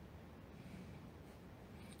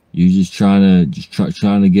 You just trying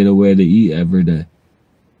to get away to eat every day.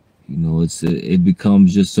 You know, it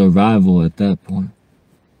becomes just survival at that point.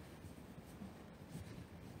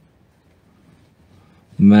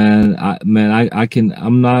 Man,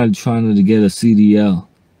 I'm not trying to get a CDL.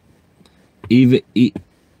 Even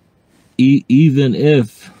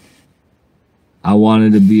if I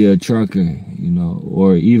wanted to be a trucker, you know,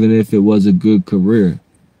 or even if it was a good career,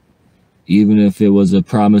 even if it was a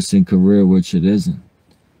promising career, which it isn't,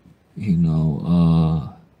 you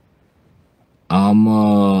know, I'm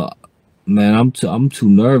too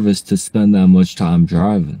nervous to spend that much time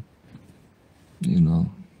driving. You know,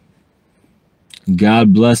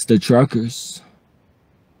 God bless the truckers,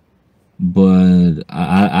 but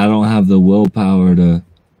I don't have the willpower to,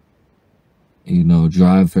 you know,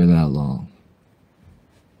 drive for that long.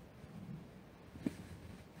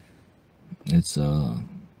 It's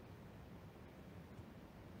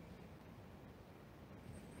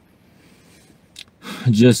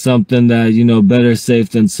just something that, you know, better safe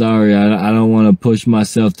than sorry. I don't want to push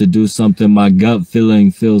myself to do something my gut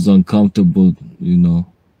feeling feels uncomfortable, you know.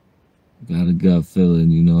 Got a gut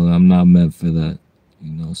feeling, you know, I'm not meant for that.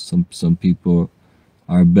 You know, some people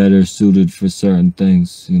are better suited for certain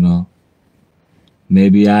things, you know.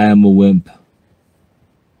 Maybe I am a wimp,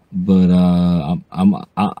 but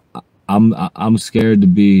I'm scared to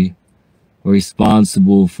be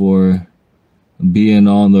responsible for being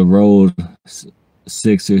on the road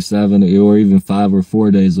 6 or 7 or even 5 or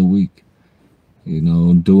 4 days a week. You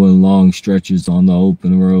know, doing long stretches on the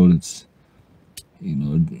open road. It's, you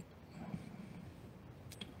know,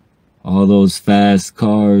 all those fast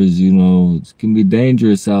cars, you know, it can be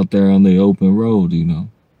dangerous out there on the open road, you know.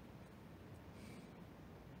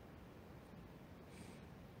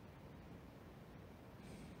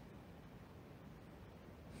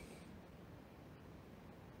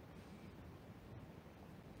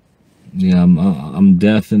 Yeah, I'm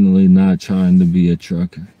definitely not trying to be a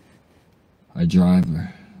trucker, a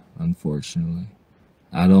driver, unfortunately.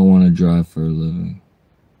 I don't want to drive for a living.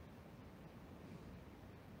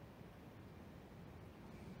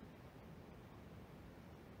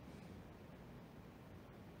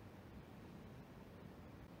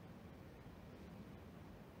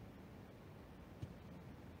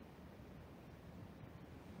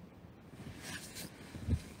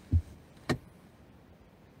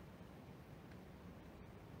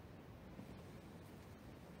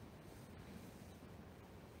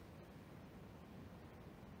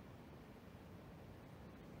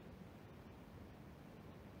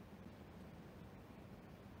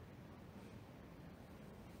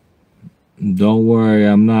 Don't worry,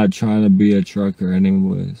 I'm not trying to be a trucker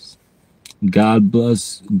anyways. God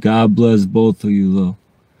bless both of you though.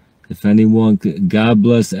 If anyone could, God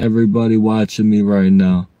bless everybody watching me right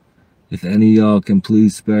now. If any of y'all can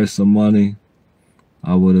please spare some money,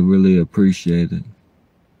 I would have really appreciated it.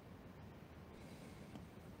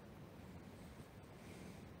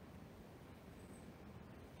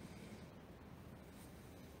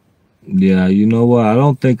 Yeah, you know what? I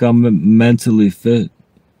don't think I'm mentally fit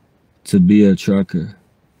to be a trucker.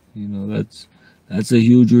 You know, that's a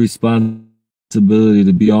huge responsibility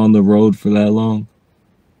to be on the road for that long.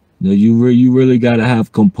 You know, you really got to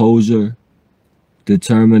have composure,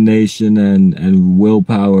 determination, and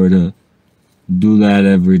willpower to do that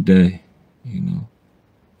every day. You know,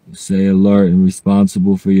 stay alert and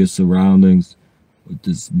responsible for your surroundings with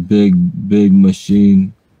this big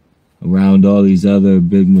machine around all these other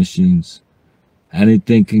big machines.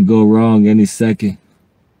 Anything can go wrong any second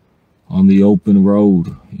on the open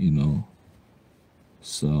road, you know.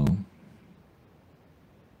 So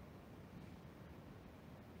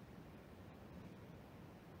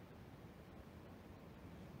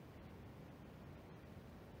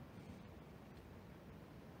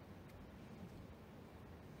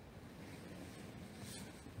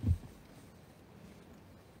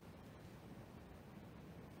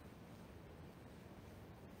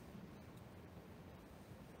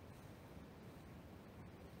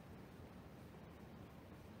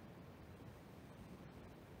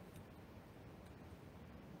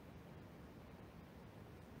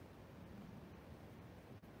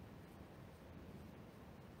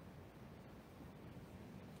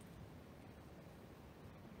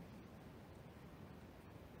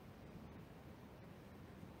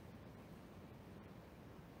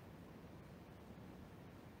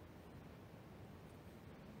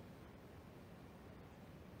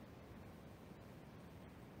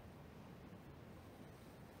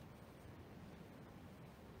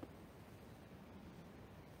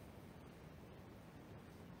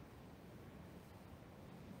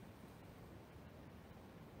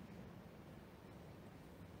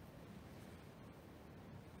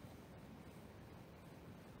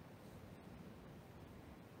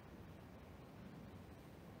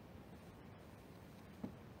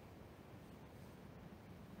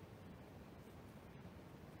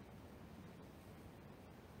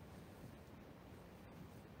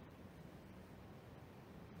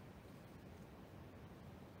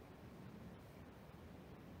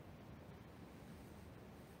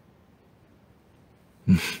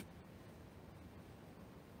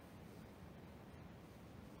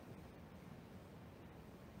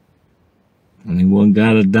anyone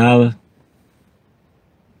got $1?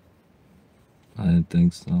 I didn't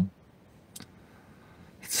think so.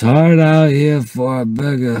 It's hard out here for a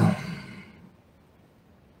beggar.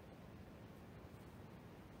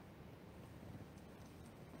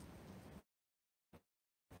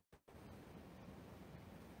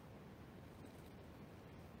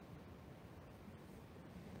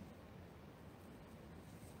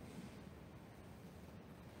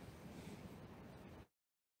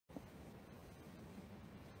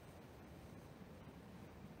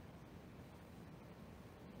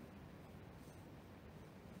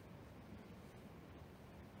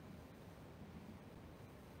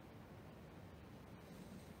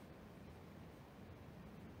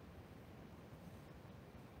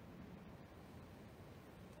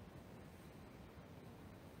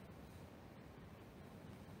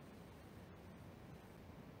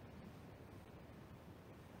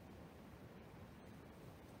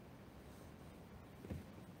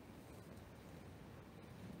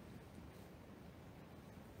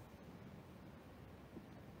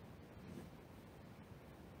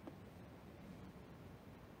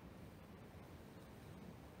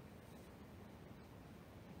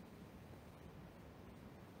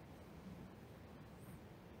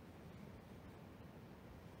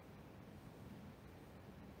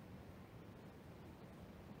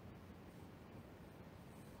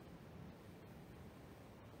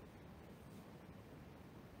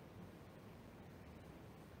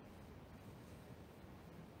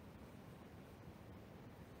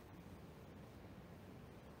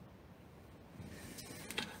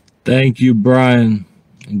 Thank you, Brian.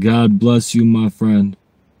 God bless you, my friend.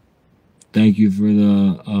 Thank you for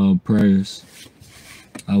the prayers.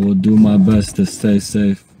 I will do my best to stay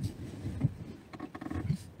safe.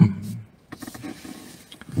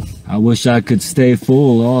 I wish I could stay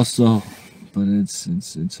full also, but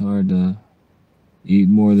it's hard to eat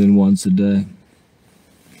more than once a day.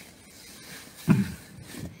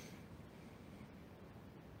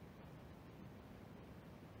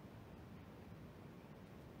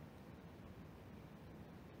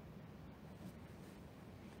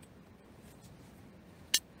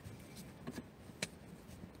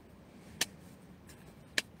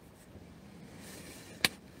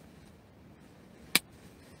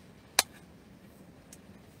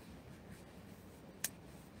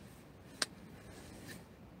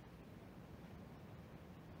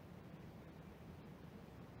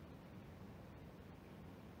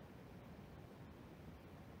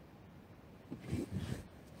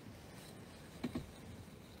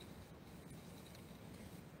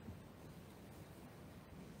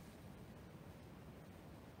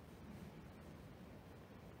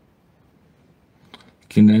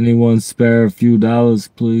 Can anyone spare a few dollars,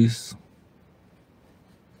 please?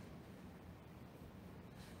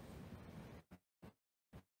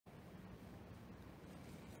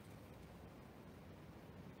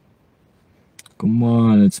 Come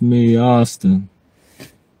on, it's me, Austin.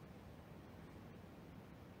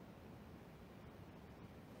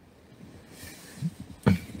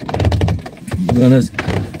 You're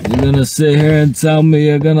gonna sit here and tell me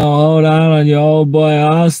you're gonna hold out on your old boy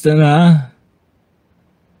Austin, huh?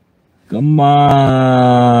 Come on.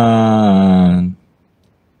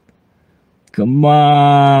 Come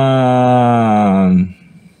on.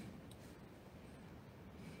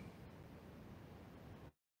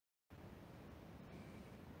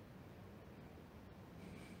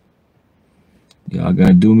 Y'all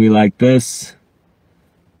gonna do me like this?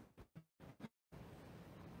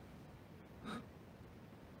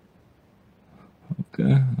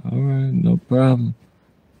 Okay, alright, no problem.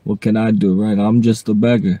 What can I do, right? I'm just a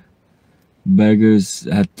beggar. Beggars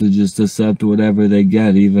have to just accept whatever they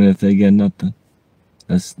get, even if they get nothing.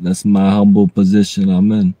 That's my humble position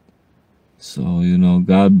I'm in. So, you know,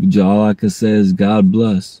 God, all I can say is God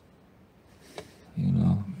bless. You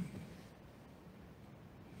know.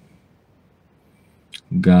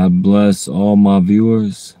 God bless all my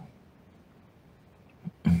viewers.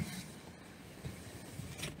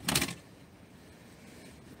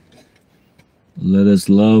 Let us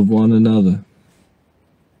love one another.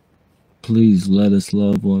 Please let us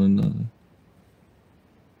love one another.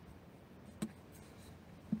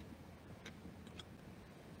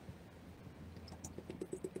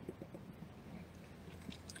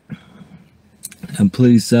 And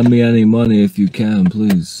please send me any money if you can,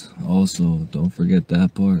 please. Also, don't forget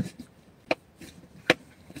that part.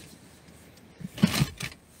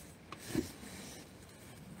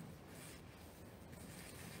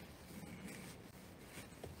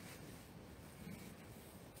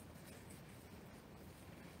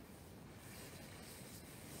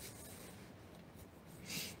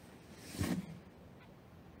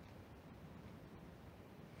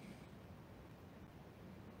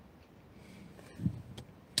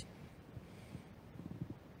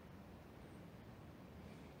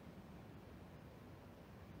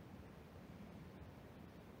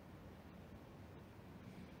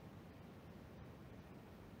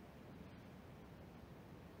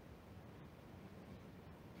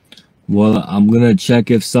 Well, I'm gonna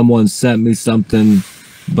check if someone sent me something,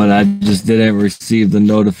 but I just didn't receive the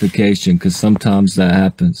notification, because sometimes that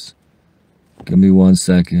happens. Give me 1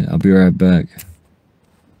 second. I'll be right back.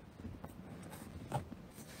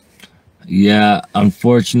 Yeah,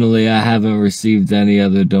 unfortunately, I haven't received any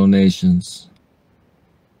other donations.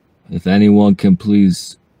 If anyone can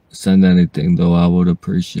please send anything, though, I would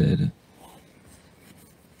appreciate it.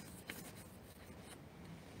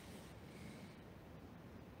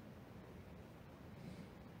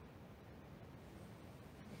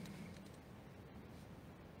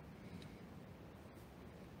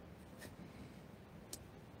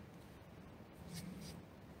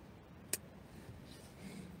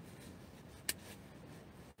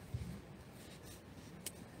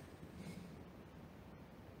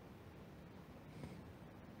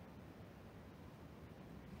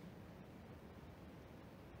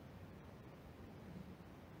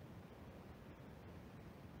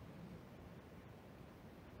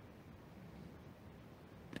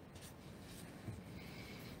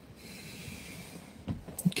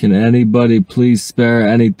 Can anybody please spare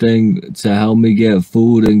anything to help me get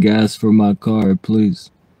food and gas for my car, please?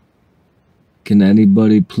 Can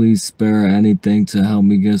anybody please spare anything to help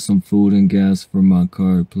me get some food and gas for my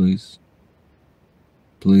car, please?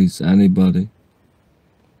 Please, anybody.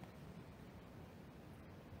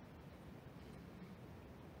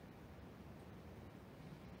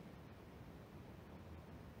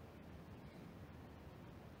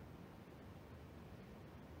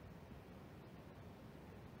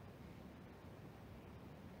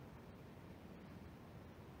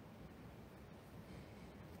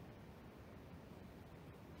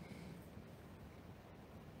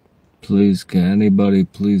 Please, can anybody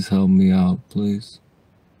please help me out, please?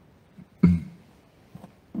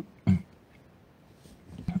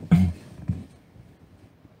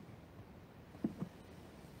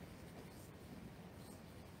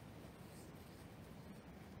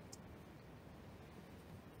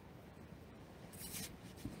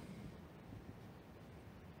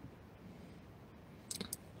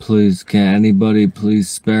 Please, can anybody please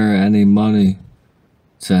spare any money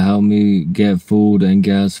to help me get food and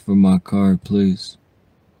gas for my car, please?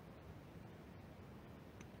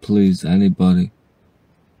 Please, anybody.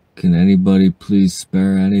 Can anybody please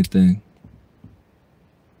spare anything?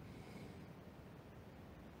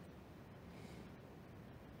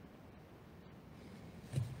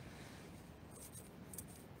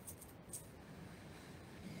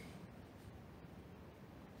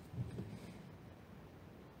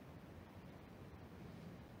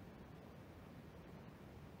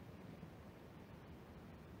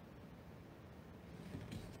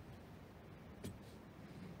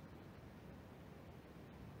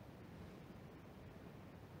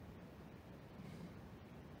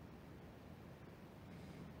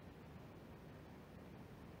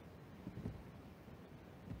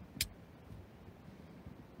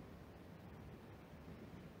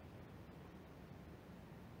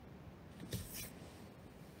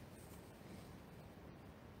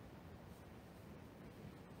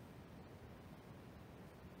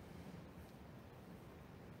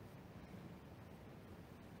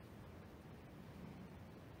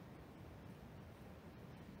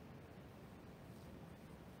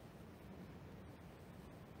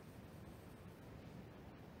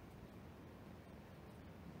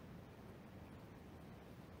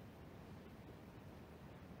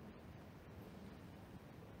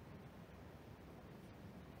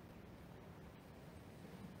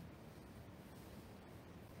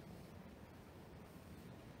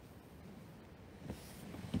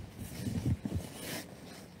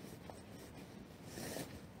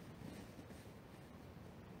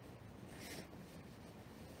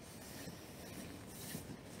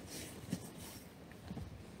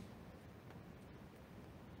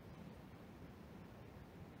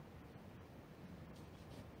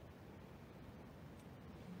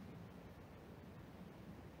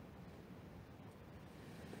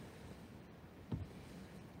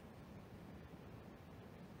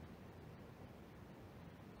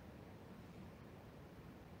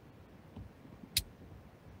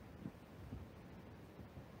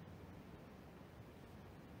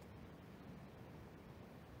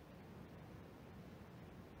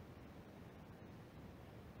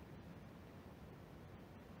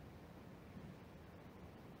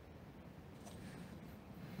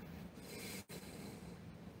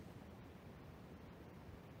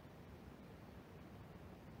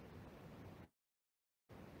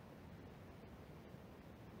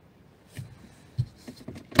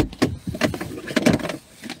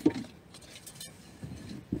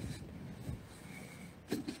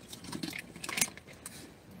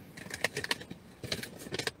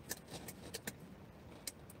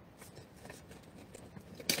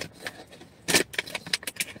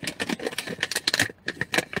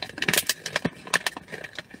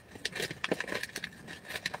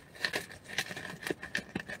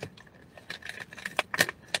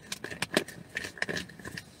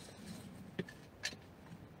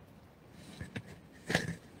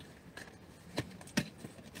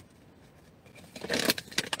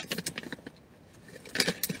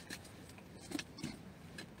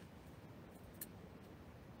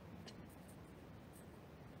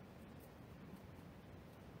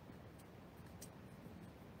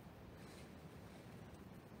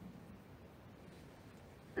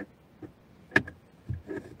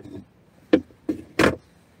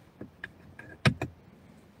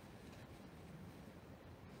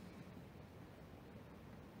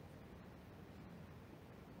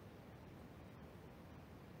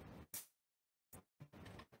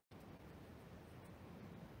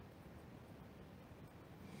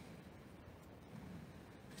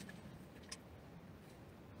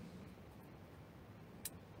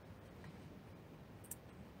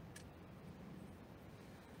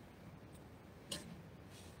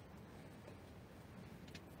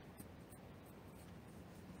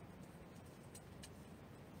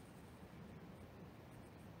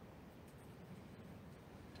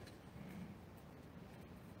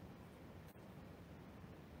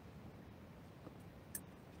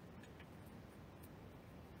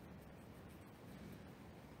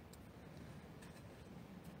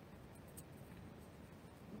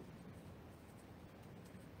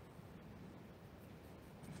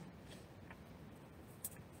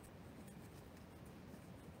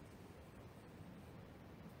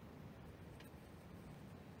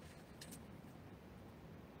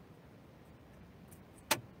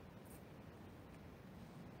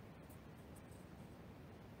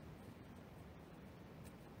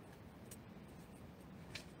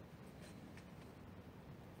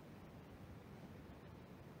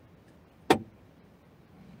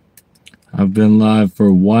 I've been live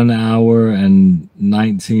for 1 hour and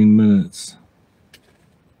 19 minutes.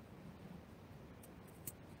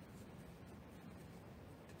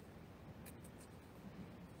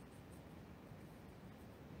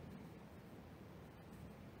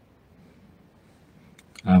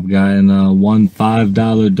 I've gotten one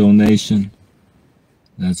 $5 donation.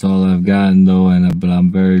 That's all I've gotten though, but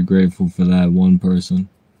I'm very grateful for that one person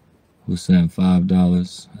who sent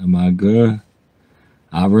 $5. Am I good?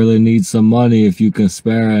 I really need some money if you can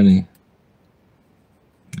spare any.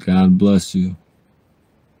 God bless you.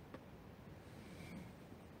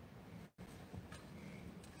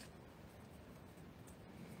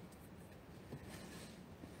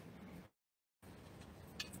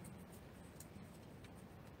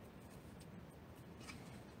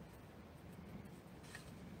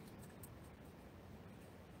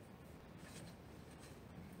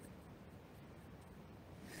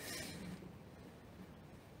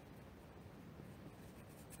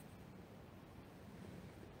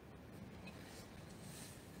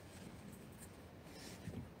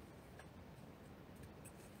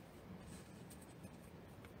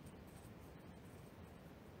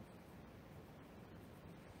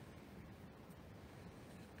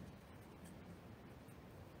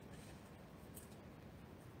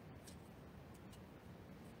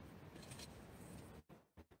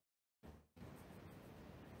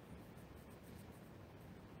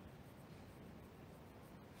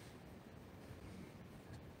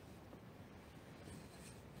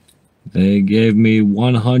 They gave me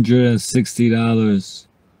 $160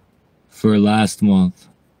 for last month,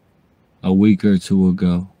 a week or two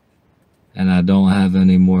ago, and I don't have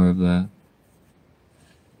any more of that.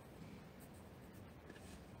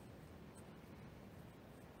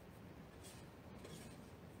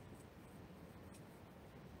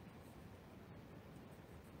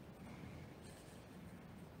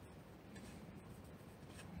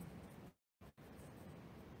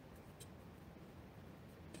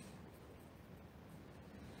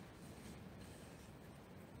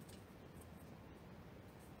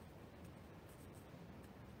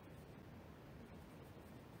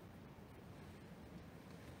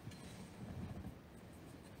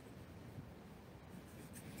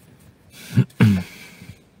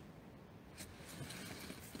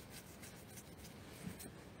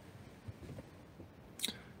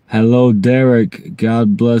 Hello, Derek.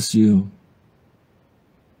 God bless you.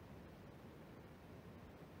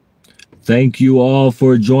 Thank you all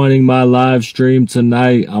for joining my live stream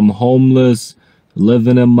tonight. I'm homeless,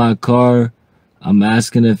 living in my car. I'm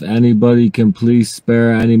asking if anybody can please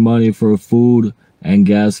spare any money for food and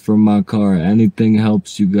gas for my car. Anything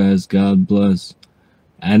helps you guys. God bless.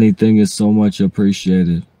 Anything is so much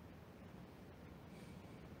appreciated.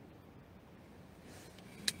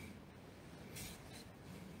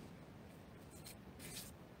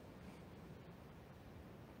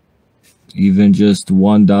 Even just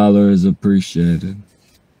 $1 is appreciated.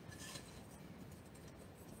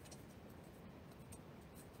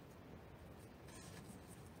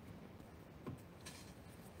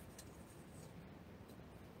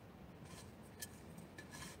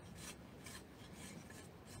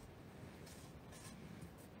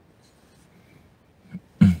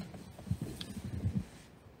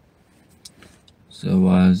 So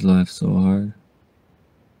why is life so hard?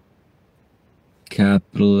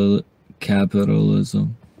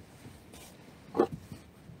 Capitalism.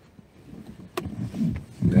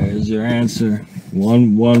 There's your answer.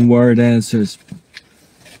 One word answers.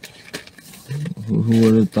 Who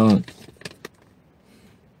would have thought?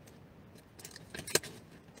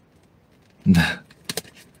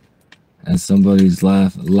 And somebody's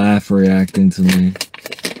laugh reacting to me.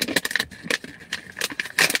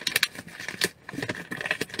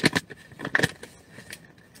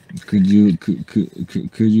 Could you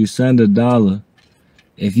send $1?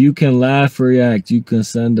 If you can laugh react, you can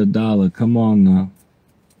send $1. Come on now.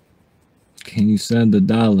 Can you send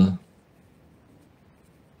 $1?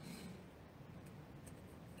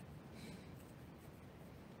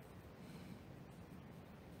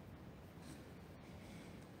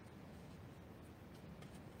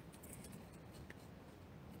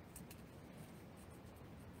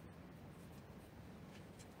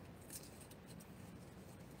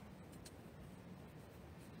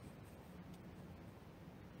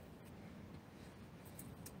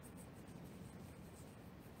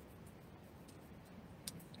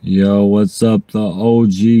 Yo, what's up, the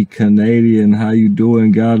OG Canadian? How you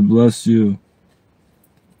doing? God bless you.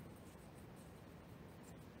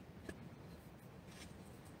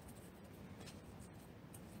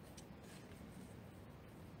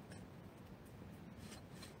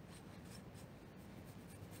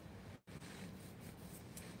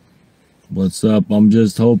 What's up? I'm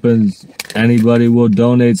just hoping anybody will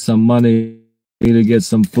donate some money to get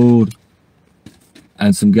some food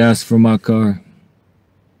and some gas for my car.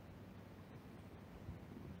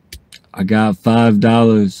 I got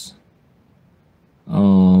 $5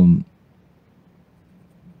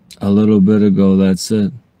 a little bit ago. That's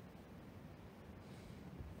it.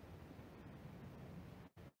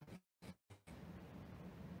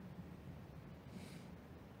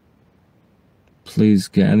 Please,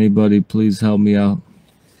 can anybody please help me out?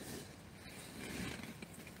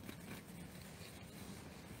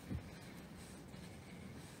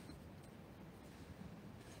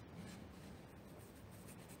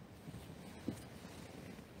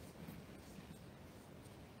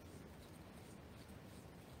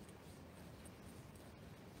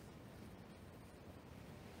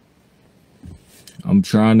 I'm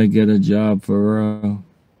trying to get a job for real.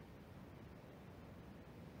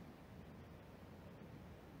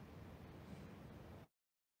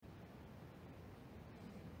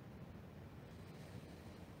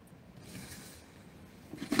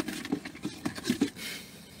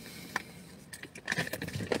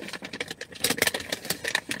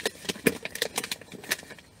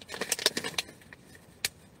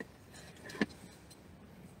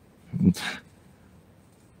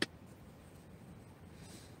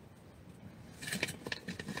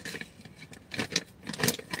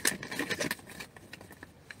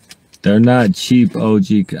 They're not cheap,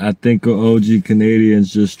 OG. I think OG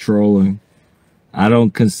Canadians just trolling. I don't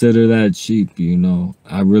consider that cheap, you know.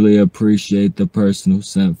 I really appreciate the person who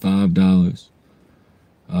sent $5.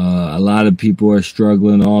 A lot of people are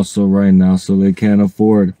struggling also right now, so they can't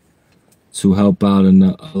afford to help out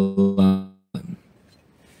a lot.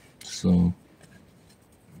 So,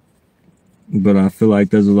 but I feel like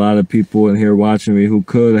there's a lot of people in here watching me who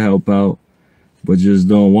could help out, but just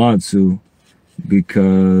don't want to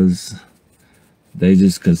because they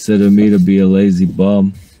just consider me to be a lazy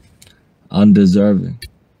bum, undeserving,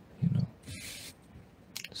 you know.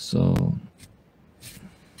 So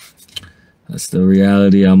that's the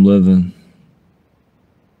reality I'm living.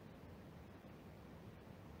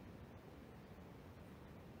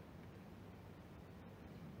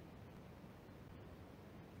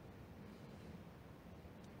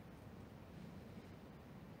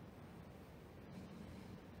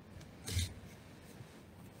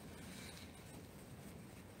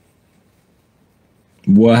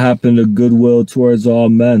 What happened to goodwill towards all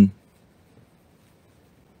men?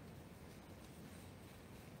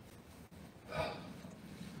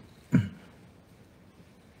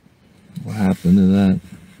 What happened to that?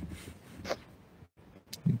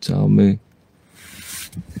 You tell me.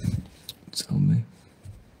 Tell me.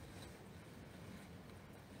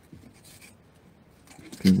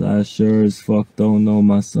 Because I sure as fuck don't know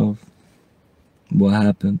myself. What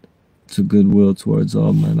happened to goodwill towards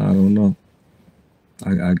all men? I don't know.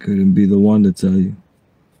 I couldn't be the one to tell you.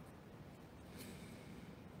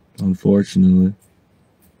 Unfortunately.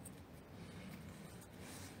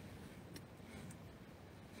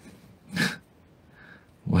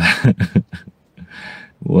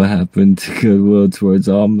 What happened to goodwill towards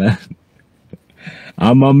all men?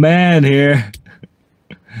 I'm a man here.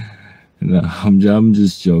 No, I'm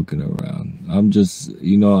just joking around. I'm just,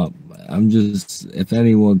 you know, if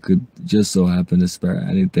anyone could just so happen to spare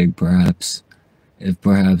anything, perhaps. If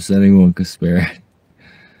perhaps anyone could spare it.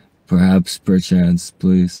 Perhaps, perchance,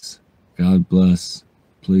 please. God bless.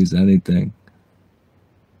 Please, anything.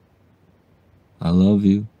 I love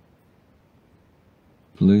you.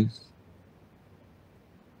 Please.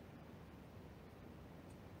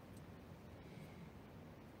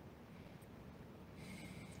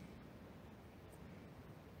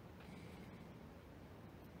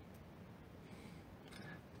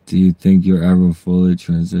 Do you think you'll ever fully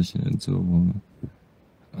transition into a woman?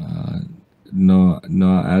 No,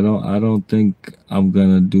 I don't think I'm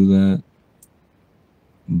gonna do that.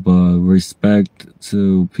 But respect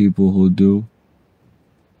to people who do.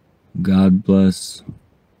 God bless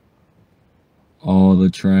all the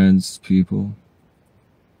trans people.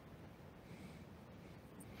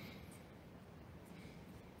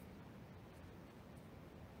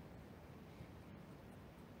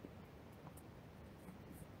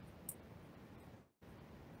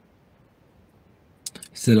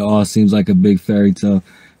 He said it all seems like a big fairy tale.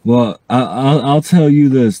 Well, I'll tell you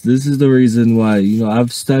this. This is the reason why, you know,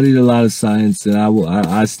 I've studied a lot of science and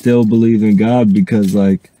I still believe in God because,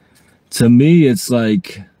 like, to me, it's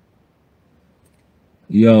like,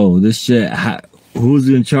 yo, this shit, who's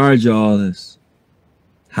in charge of all this?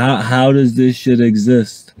 How does this shit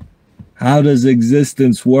exist? How does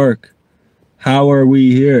existence work? How are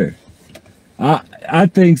we here? I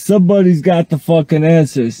think somebody's got the fucking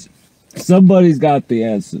answers. Somebody's got the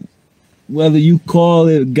answers. Whether you call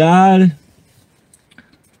it God,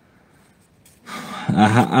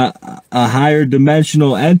 a higher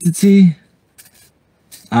dimensional entity,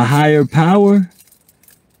 a higher power,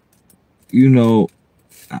 you know,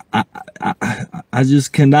 I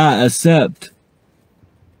just cannot accept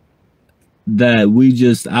that we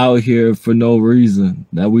just out here for no reason,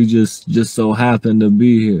 that we just so happen to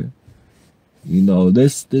be here. You know,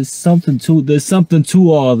 there's something to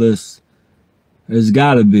all this. There's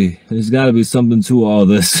gotta be something to all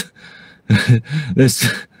this. This,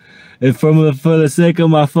 and for the sake of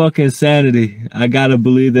my fucking sanity, I gotta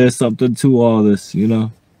believe there's something to all this, you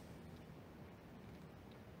know?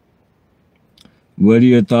 What are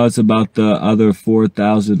your thoughts about the other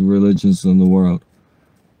 4,000 religions in the world?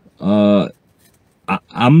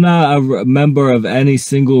 I'm not a member of any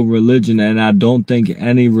single religion, and I don't think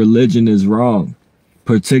any religion is wrong,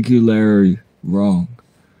 particularly wrong.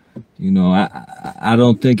 You know, I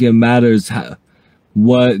don't think it matters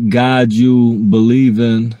what God you believe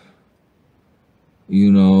in.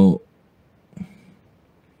 You know,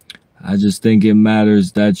 I just think it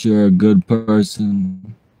matters that you're a good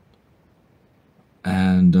person.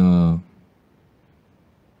 And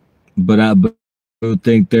but I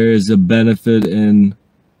think there is a benefit in,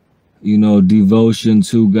 you know, devotion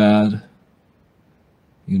to God,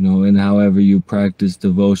 you know, and however you practice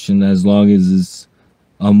devotion, as long as it's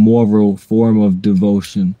a moral form of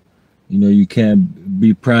devotion. You know, you can't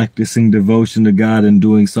be practicing devotion to God and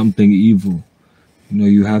doing something evil. You know,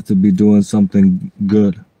 you have to be doing something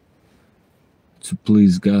good to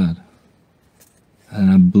please God.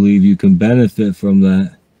 And I believe you can benefit from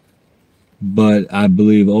that. But I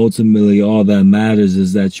believe ultimately all that matters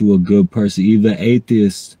is that you're a good person. Even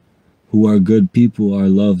atheists who are good people are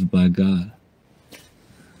loved by God.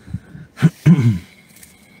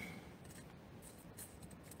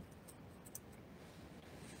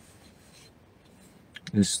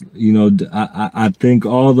 It's, you know, I think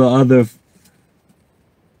all the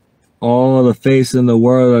faiths in the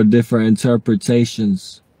world are different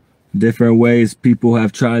interpretations, different ways people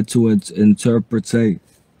have tried to interpretate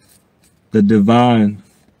the divine,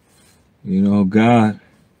 you know, God.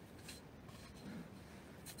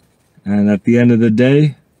 And at the end of the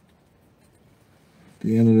day,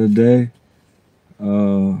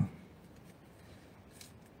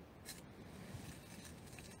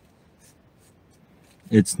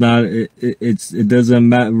 it's not, it doesn't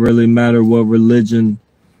really matter what religion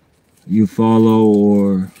you follow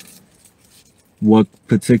or what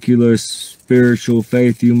particular spiritual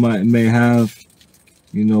faith you may have.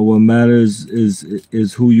 You know, what matters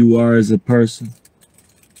is who you are as a person.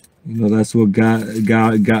 You know, that's what God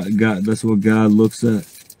that's what God looks at.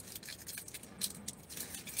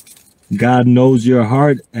 God knows your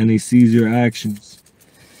heart and he sees your actions.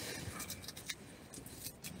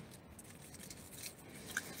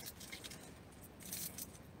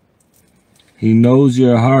 He knows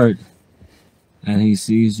your heart and he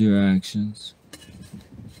sees your actions.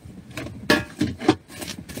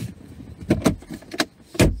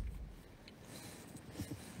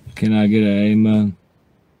 Can I get an amen?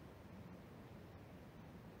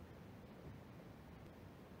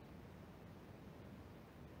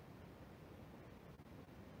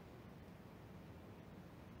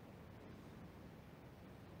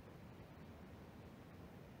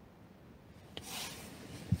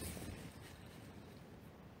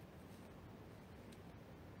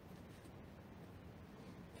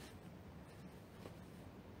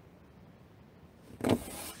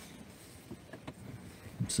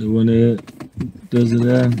 So when does it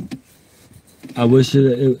end? I wish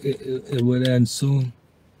it would end soon.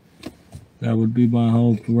 That would be my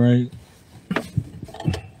hope, right?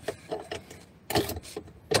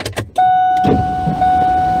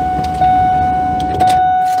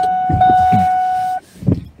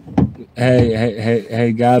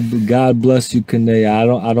 Hey! God bless you, Kanea.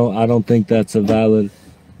 I don't think that's a valid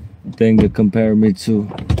thing to compare me to.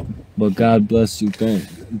 But God bless you.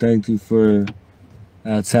 Thank you for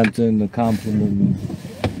attempting to compliment me.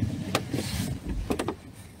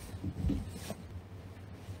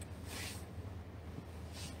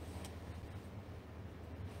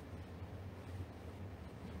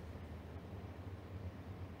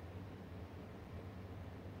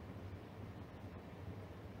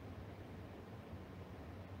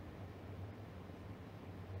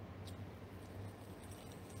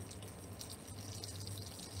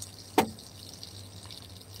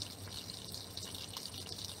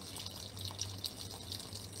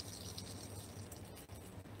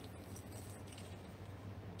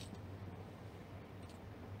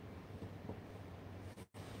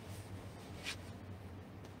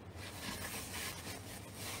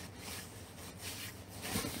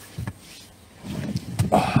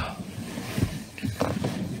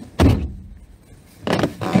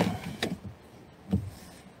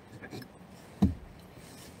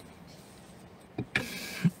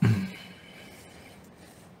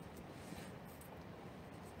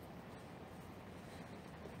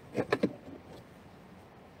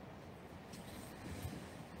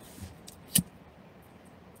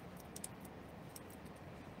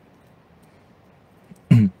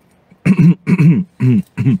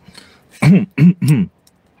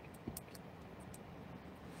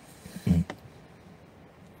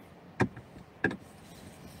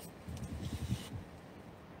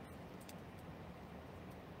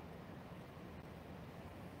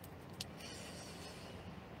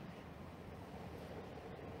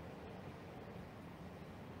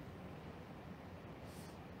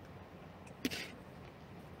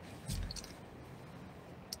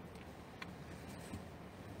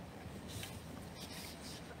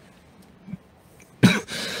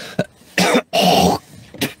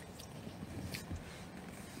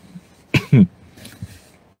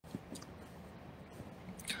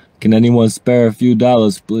 Can anyone spare a few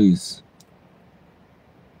dollars, please?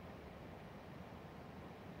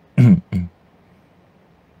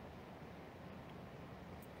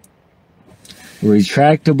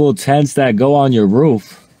 Retractable tents that go on your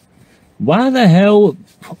roof. Why the hell?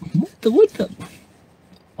 What the?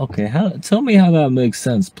 Okay, tell me how that makes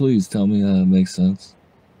sense. Please tell me how that makes sense.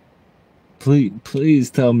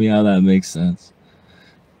 Please tell me how that makes sense.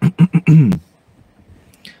 I'm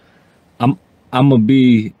gonna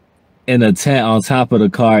be in a tent on top of the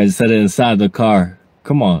car instead of inside the car.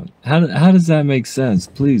 Come on, how does that make sense?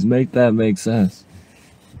 Please make that make sense.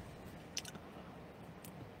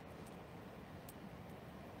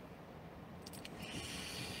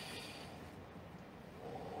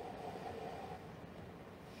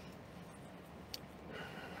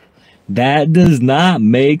 That does not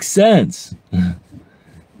make sense.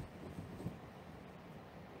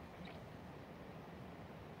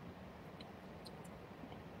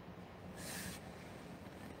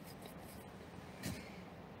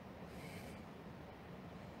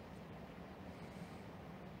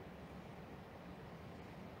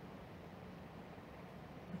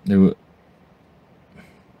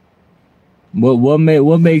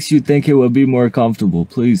 What makes you think it would be more comfortable?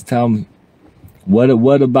 Please tell me.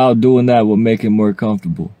 What about doing that would make it more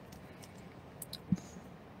comfortable?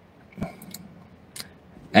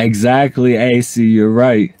 Exactly, AC, you're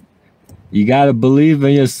right. You gotta believe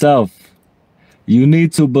in yourself. You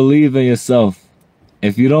need to believe in yourself.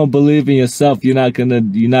 If you don't believe in yourself, you're not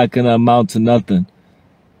gonna amount to nothing.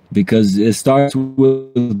 Because it starts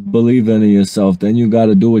with believing in yourself. Then you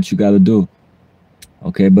gotta do what you gotta do.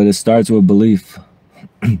 Okay, but it starts with belief.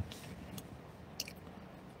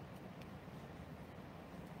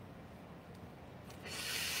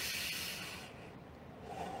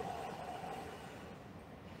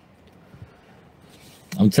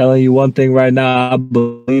 I'm telling you one thing right now, I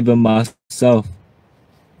believe in myself.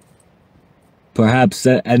 Perhaps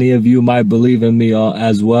any of you might believe in me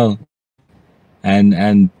as well.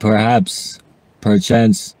 And perhaps,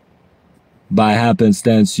 perchance, by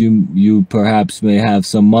happenstance, you perhaps may have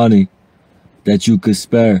some money that you could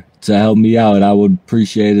spare to help me out. I would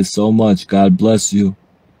appreciate it so much. God bless you.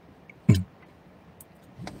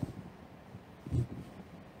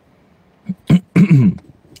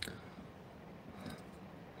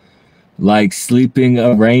 Like sleeping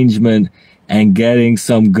arrangement and getting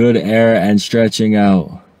some good air and stretching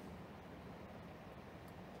out.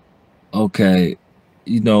 Okay,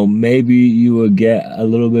 you know, maybe you would get a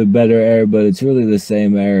little bit better air, but it's really the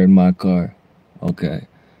same air in my car. Okay.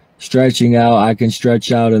 Stretching out, I can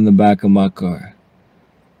stretch out in the back of my car.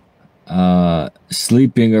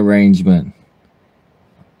 Sleeping arrangement.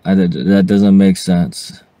 That doesn't make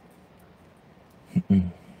sense.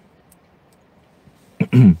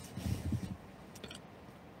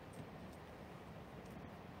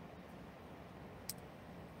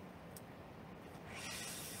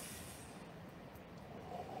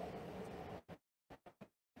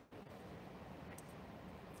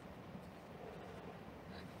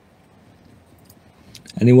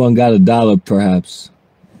 Anyone got $1, perhaps?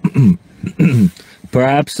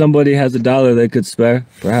 Perhaps somebody has $1 they could spare,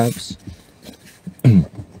 perhaps. You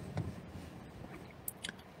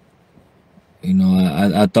know,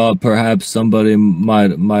 I thought perhaps somebody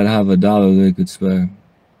might have $1 they could spare.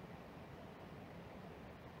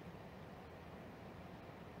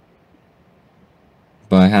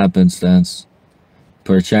 By happenstance.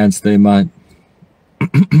 Perchance they might.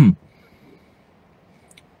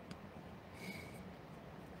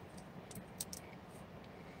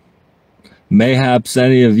 Mayhaps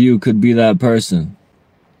any of you could be that person.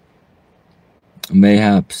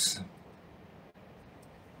 Mayhaps.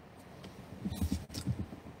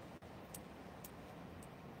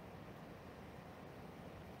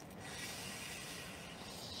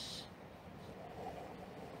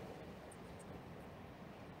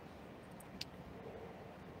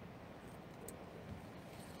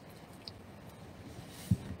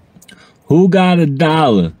 Who got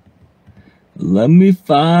 $1? Let me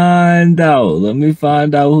find out. Let me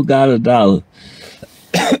find out who got $1.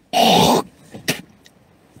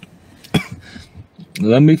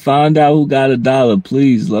 Let me find out who got $1,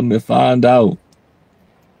 please. Let me find out.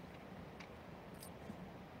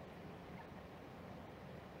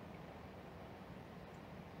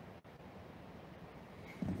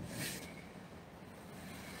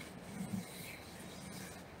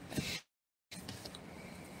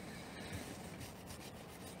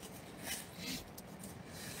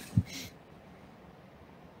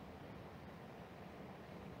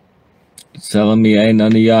 Telling me ain't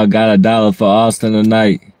none of y'all got $1 for Austin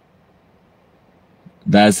tonight.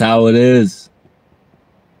 That's how it is.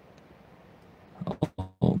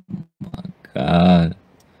 Oh my God.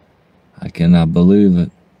 I cannot believe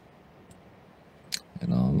it. You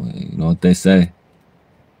know what they say.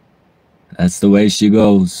 That's the way she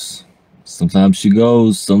goes. Sometimes she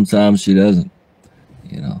goes, sometimes she doesn't.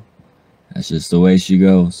 You know, that's just the way she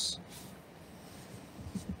goes.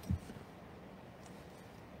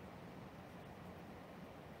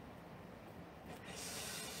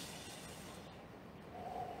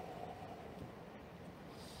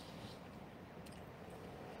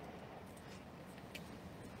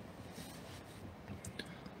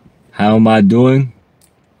 How am I doing?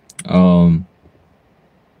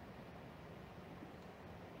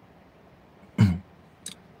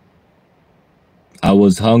 I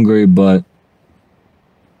was hungry, but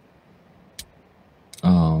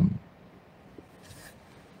I've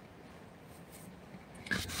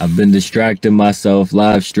been distracting myself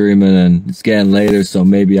live streaming, and it's getting later, so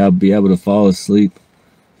maybe I'll be able to fall asleep.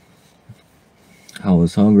 I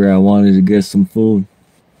was hungry. I wanted to get some food.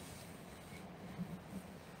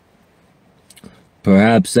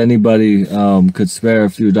 Perhaps anybody could spare a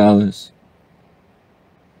few dollars.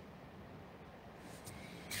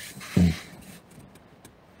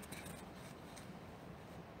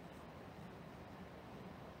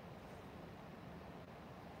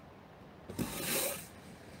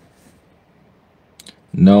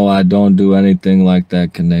 No, I don't do anything like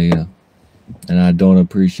that, Kanea. And I don't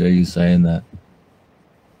appreciate you saying that.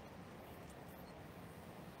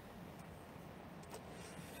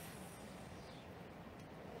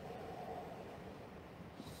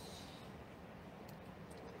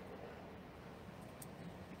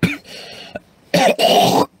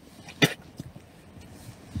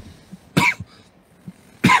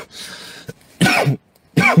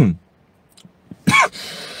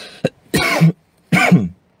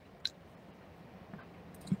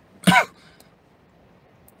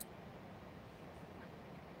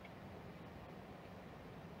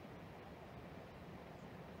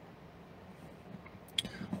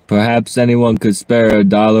 Perhaps anyone could spare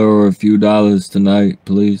 $1 or a few dollars tonight,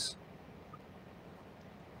 please.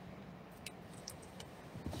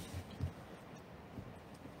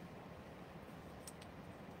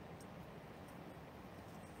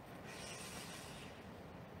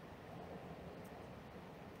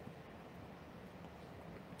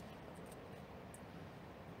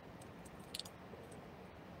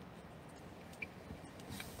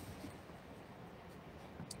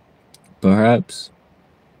 Perhaps.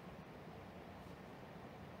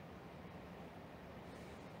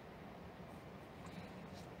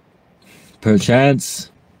 Perchance,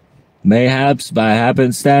 mayhaps, by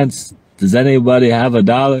happenstance, does anybody have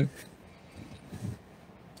 $1?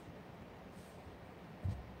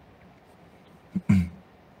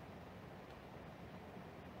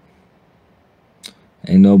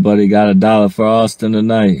 Ain't nobody got $1 for Austin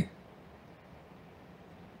tonight.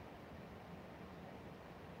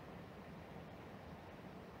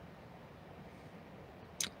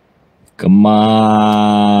 Come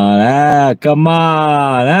on, come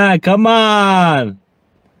on, come on.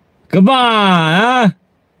 Come on,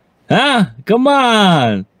 come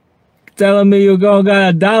on. Telling me you gonna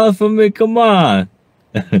got $1 for me? Come on.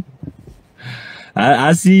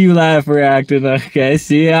 I see you laugh reacting. Okay,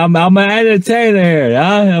 see, I'm an entertainer here.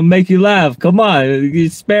 I'll make you laugh. Come on, you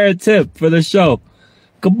spare a tip for the show.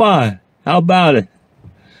 Come on, how about it?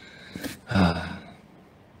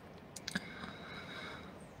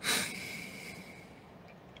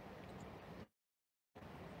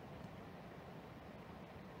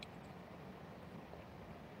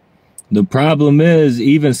 The problem is,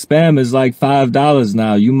 even spam is like $5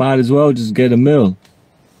 now. You might as well just get a meal.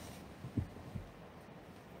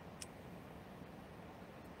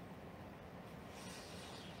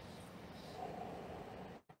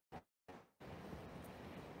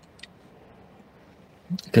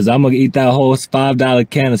 Because I'm going to eat that whole $5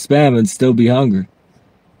 can of spam and still be hungry.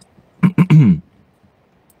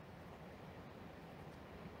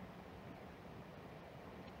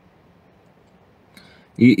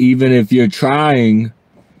 even if you're trying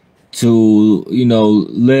to, you know,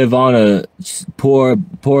 live on a poor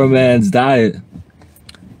man's diet,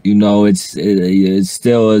 you know, it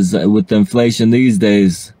still is with inflation these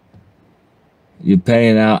days. You're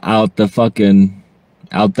paying out the fucking,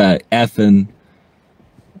 out that effing,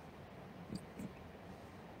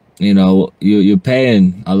 you know, you're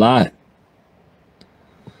paying a lot.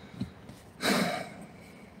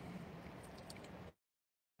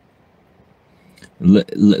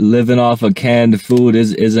 Living off of canned food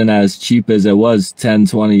isn't as cheap as it was 10,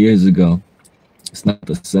 20 years ago. It's not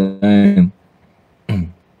the same.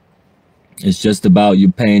 It's just about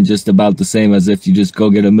you paying just about the same as if you just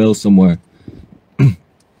go get a meal somewhere.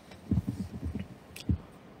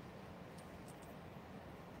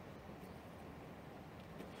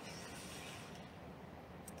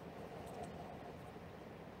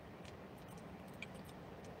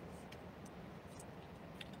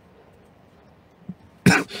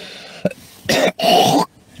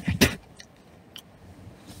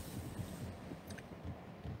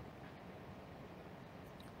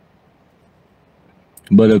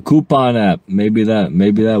 But a coupon app, maybe that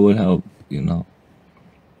would help, you know.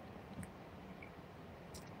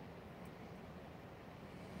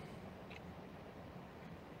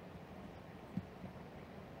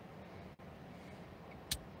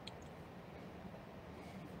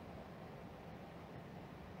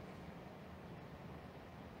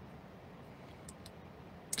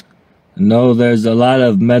 No, there's a lot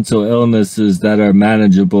of mental illnesses that are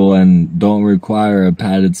manageable and don't require a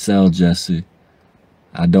padded cell, Jesse.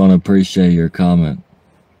 I don't appreciate your comment.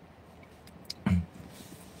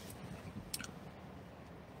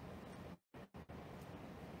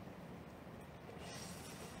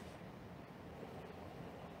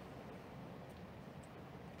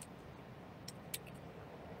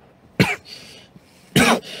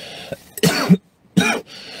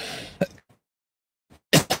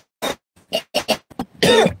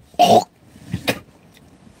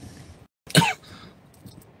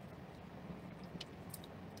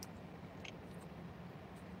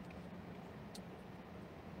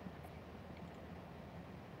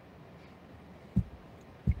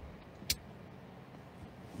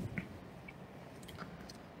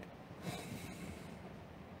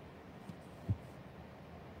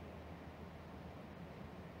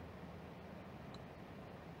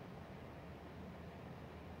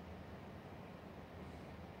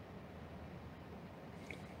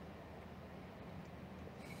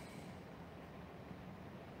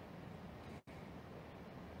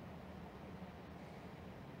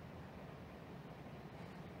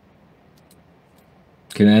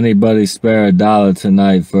 Can anybody spare $1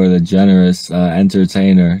 tonight for the generous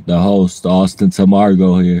entertainer, the host, Austin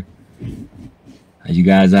Tamargo here? You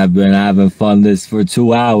guys have been having fun this for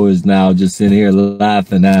 2 hours now, just sitting here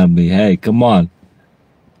laughing at me. Hey, come on.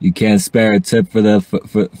 You can't spare a tip for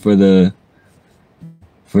the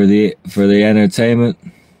entertainment?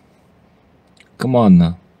 Come on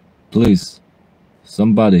now. Please.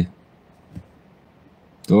 Somebody.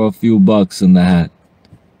 Throw a few bucks in the hat.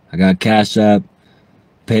 I got Cash App,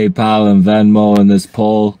 PayPal, and Venmo in this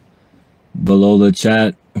poll below the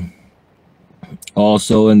chat.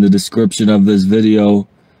 Also in the description of this video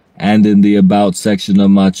and in the about section of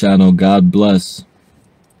my channel. God bless.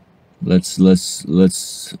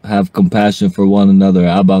 Let's have compassion for one another.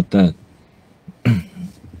 How about that?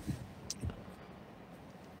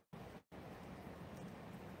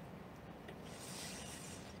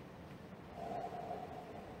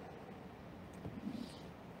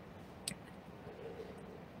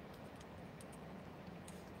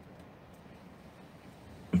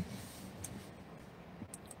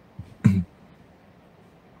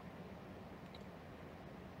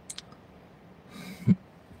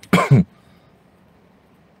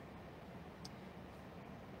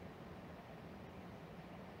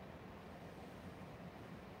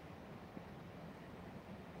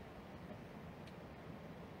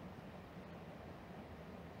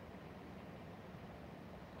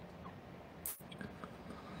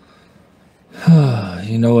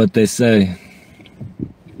 You know what they say.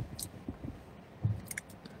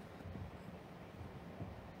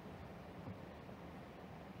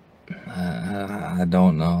 I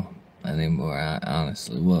don't know anymore.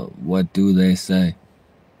 Honestly, what do they say?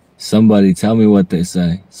 Somebody tell me what they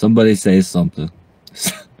say. Somebody say something.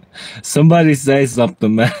 Somebody say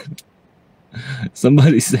something, man.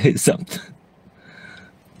 Somebody say something.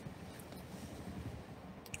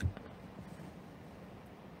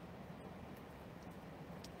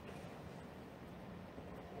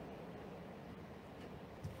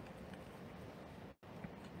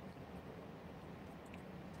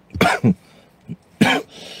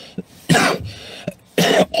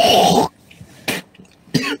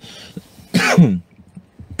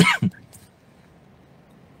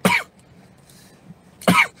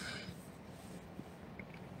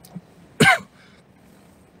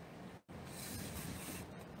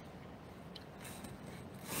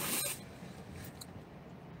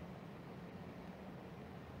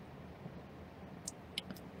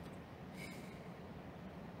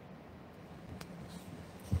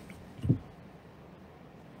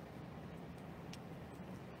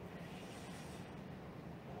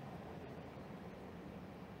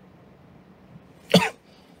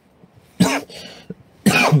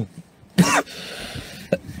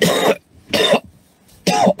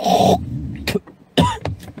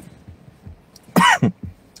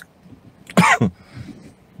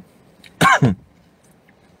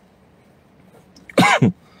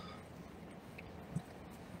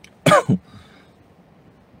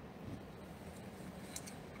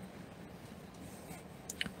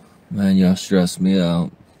 Man, y'all stress me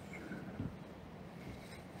out.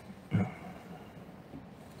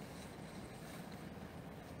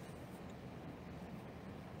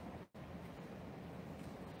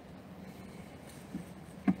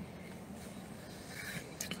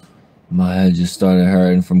 My head just started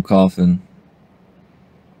hurting from coughing.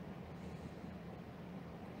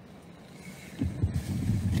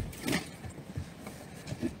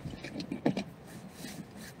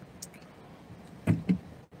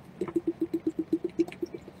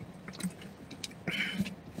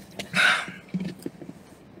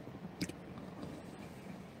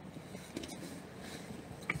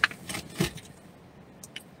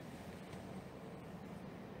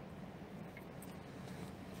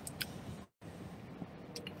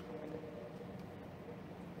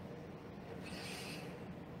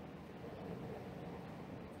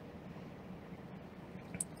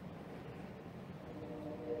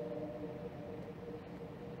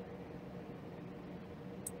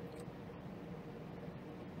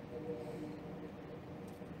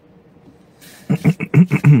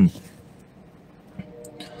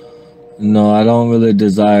 No, I don't really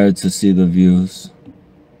desire to see the views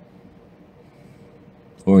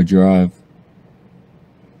or drive.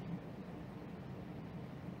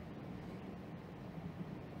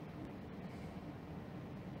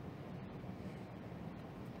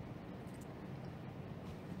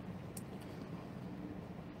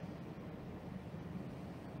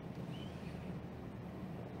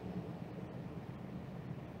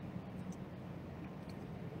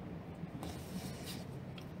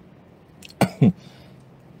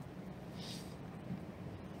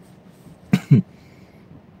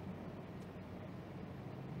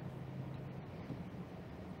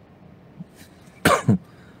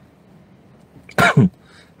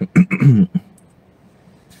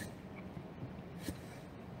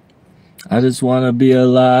 I just want to be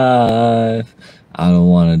alive. I don't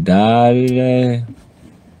want to die today.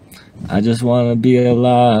 I just want to be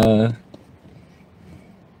alive.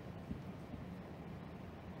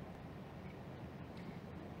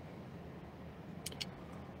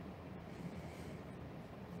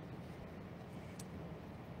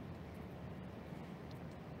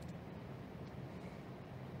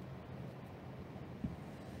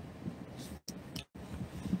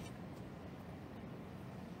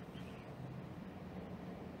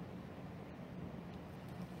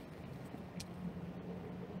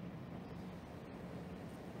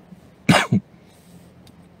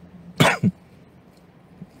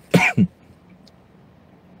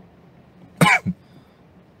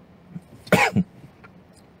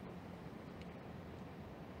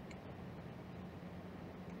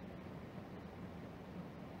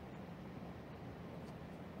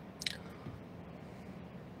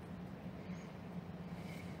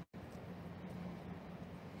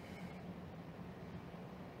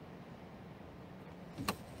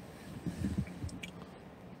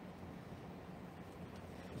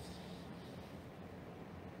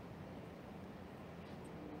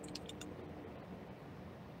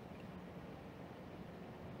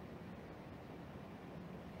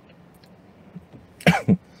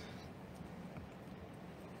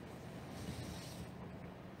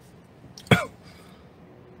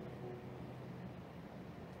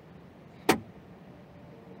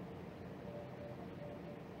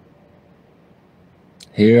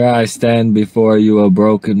 Here I stand before you, a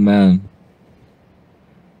broken man,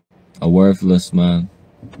 a worthless man,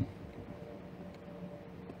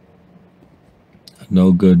 a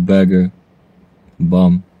no good beggar,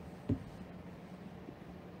 bum.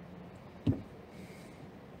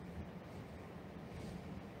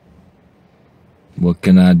 What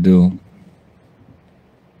can I do?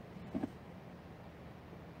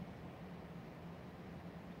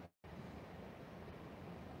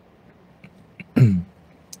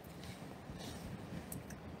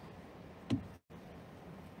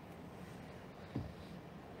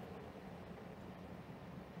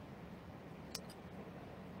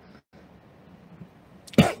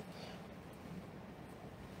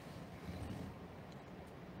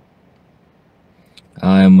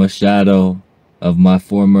 I am a shadow of my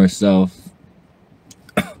former self.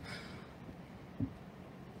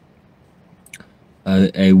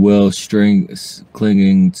 A will string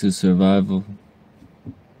clinging to survival,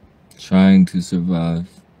 trying to survive.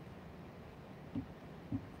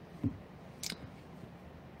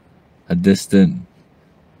 A distant,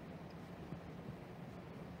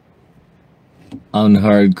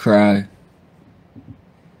 unheard cry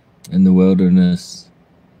in the wilderness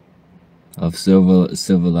of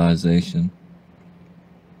civilization.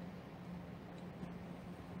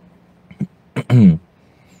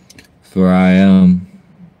 For I am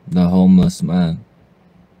the homeless man,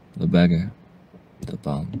 the beggar, the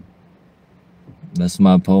bum. That's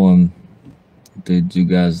my poem. Did you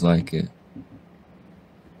guys like it?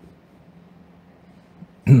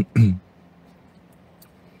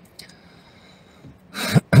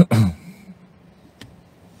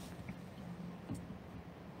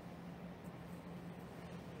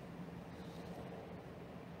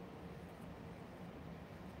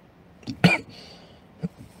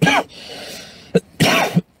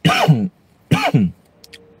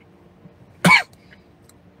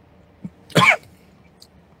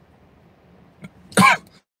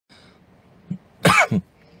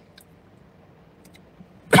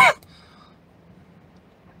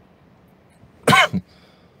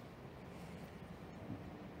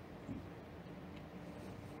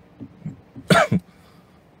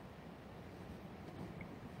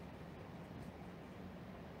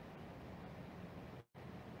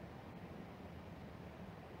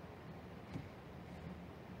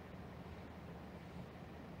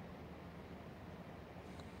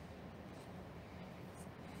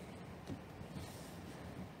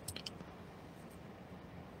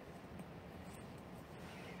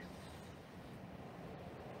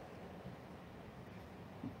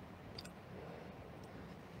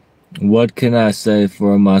 What can I say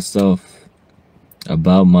for myself,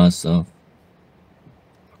 about myself?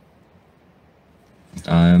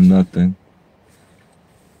 I am nothing.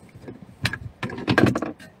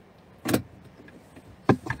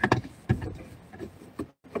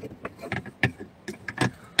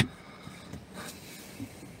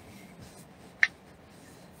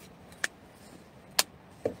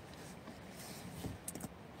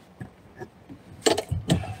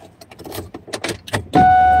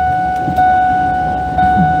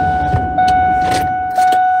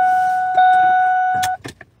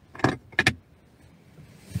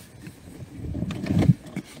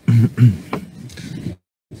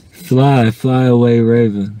 Fly, fly away,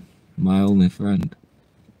 raven, my only friend,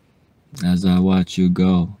 as I watch you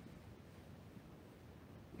go.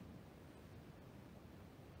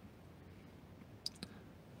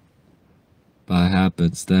 By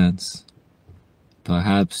happenstance,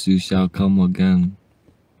 perhaps you shall come again,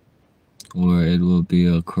 or it will be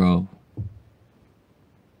a crow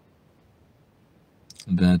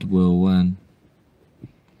that will win.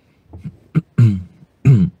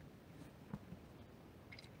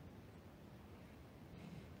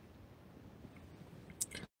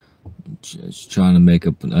 Just trying to make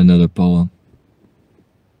up another poem.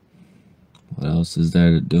 What else is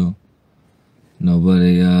there to do?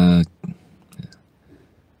 Nobody,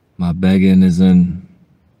 my begging isn't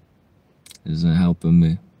helping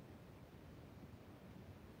me.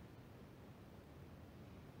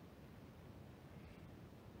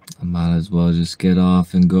 I might as well just get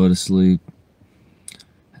off and go to sleep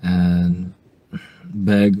and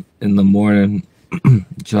beg in the morning.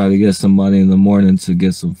 Try to get some money in the morning to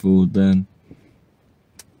get some food then.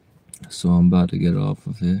 So I'm about to get off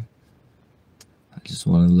of here. I just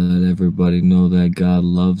want to let everybody know that God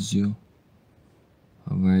loves you.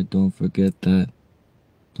 Alright, don't forget that.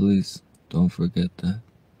 Please, don't forget that.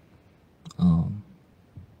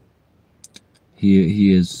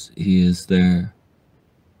 He is there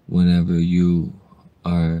whenever you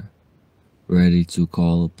are ready to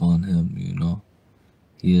call upon him, you know.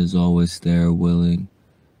 He is always there willing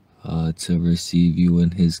to receive you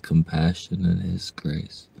in his compassion and his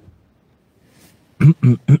grace.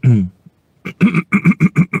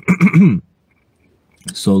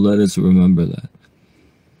 So let us remember that.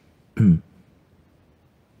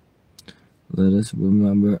 Let us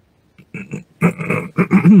remember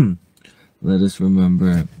let us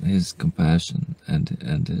remember his compassion and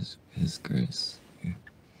his grace.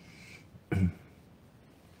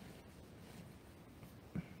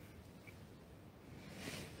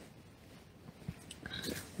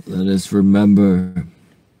 Let us remember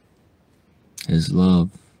his love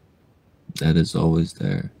that is always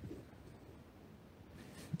there.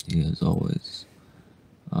 He is always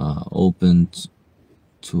open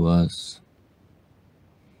to us.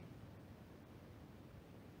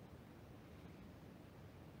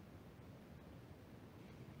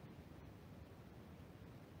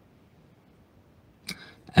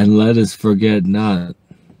 And let us forget not.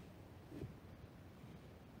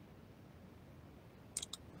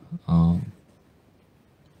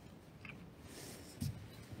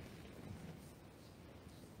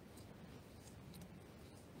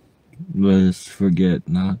 Let us forget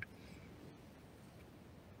not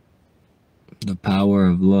the power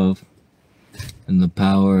of love and the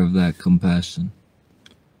power of that compassion.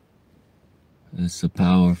 It's a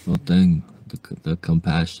powerful thing, the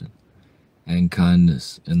compassion and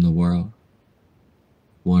kindness in the world.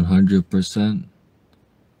 100%,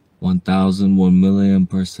 1,000,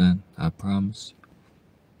 1,000,000%, I promise.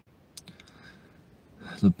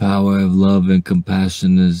 The power of love and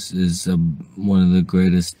compassion is one of the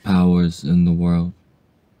greatest powers in the world.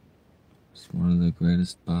 It's one of the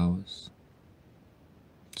greatest powers.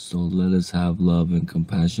 So let us have love and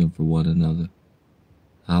compassion for one another.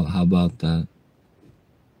 How about that?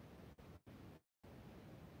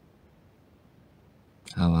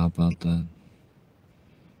 How about that?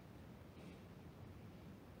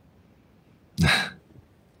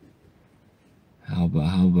 How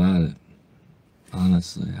about it?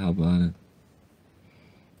 Honestly, how about it?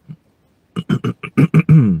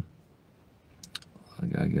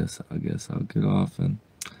 I guess I'll get off and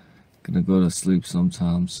gonna go to sleep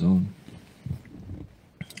sometime soon.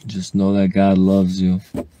 Just know that God loves you,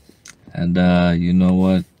 and you know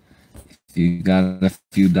what? If you got a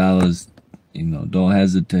few dollars, don't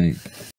hesitate.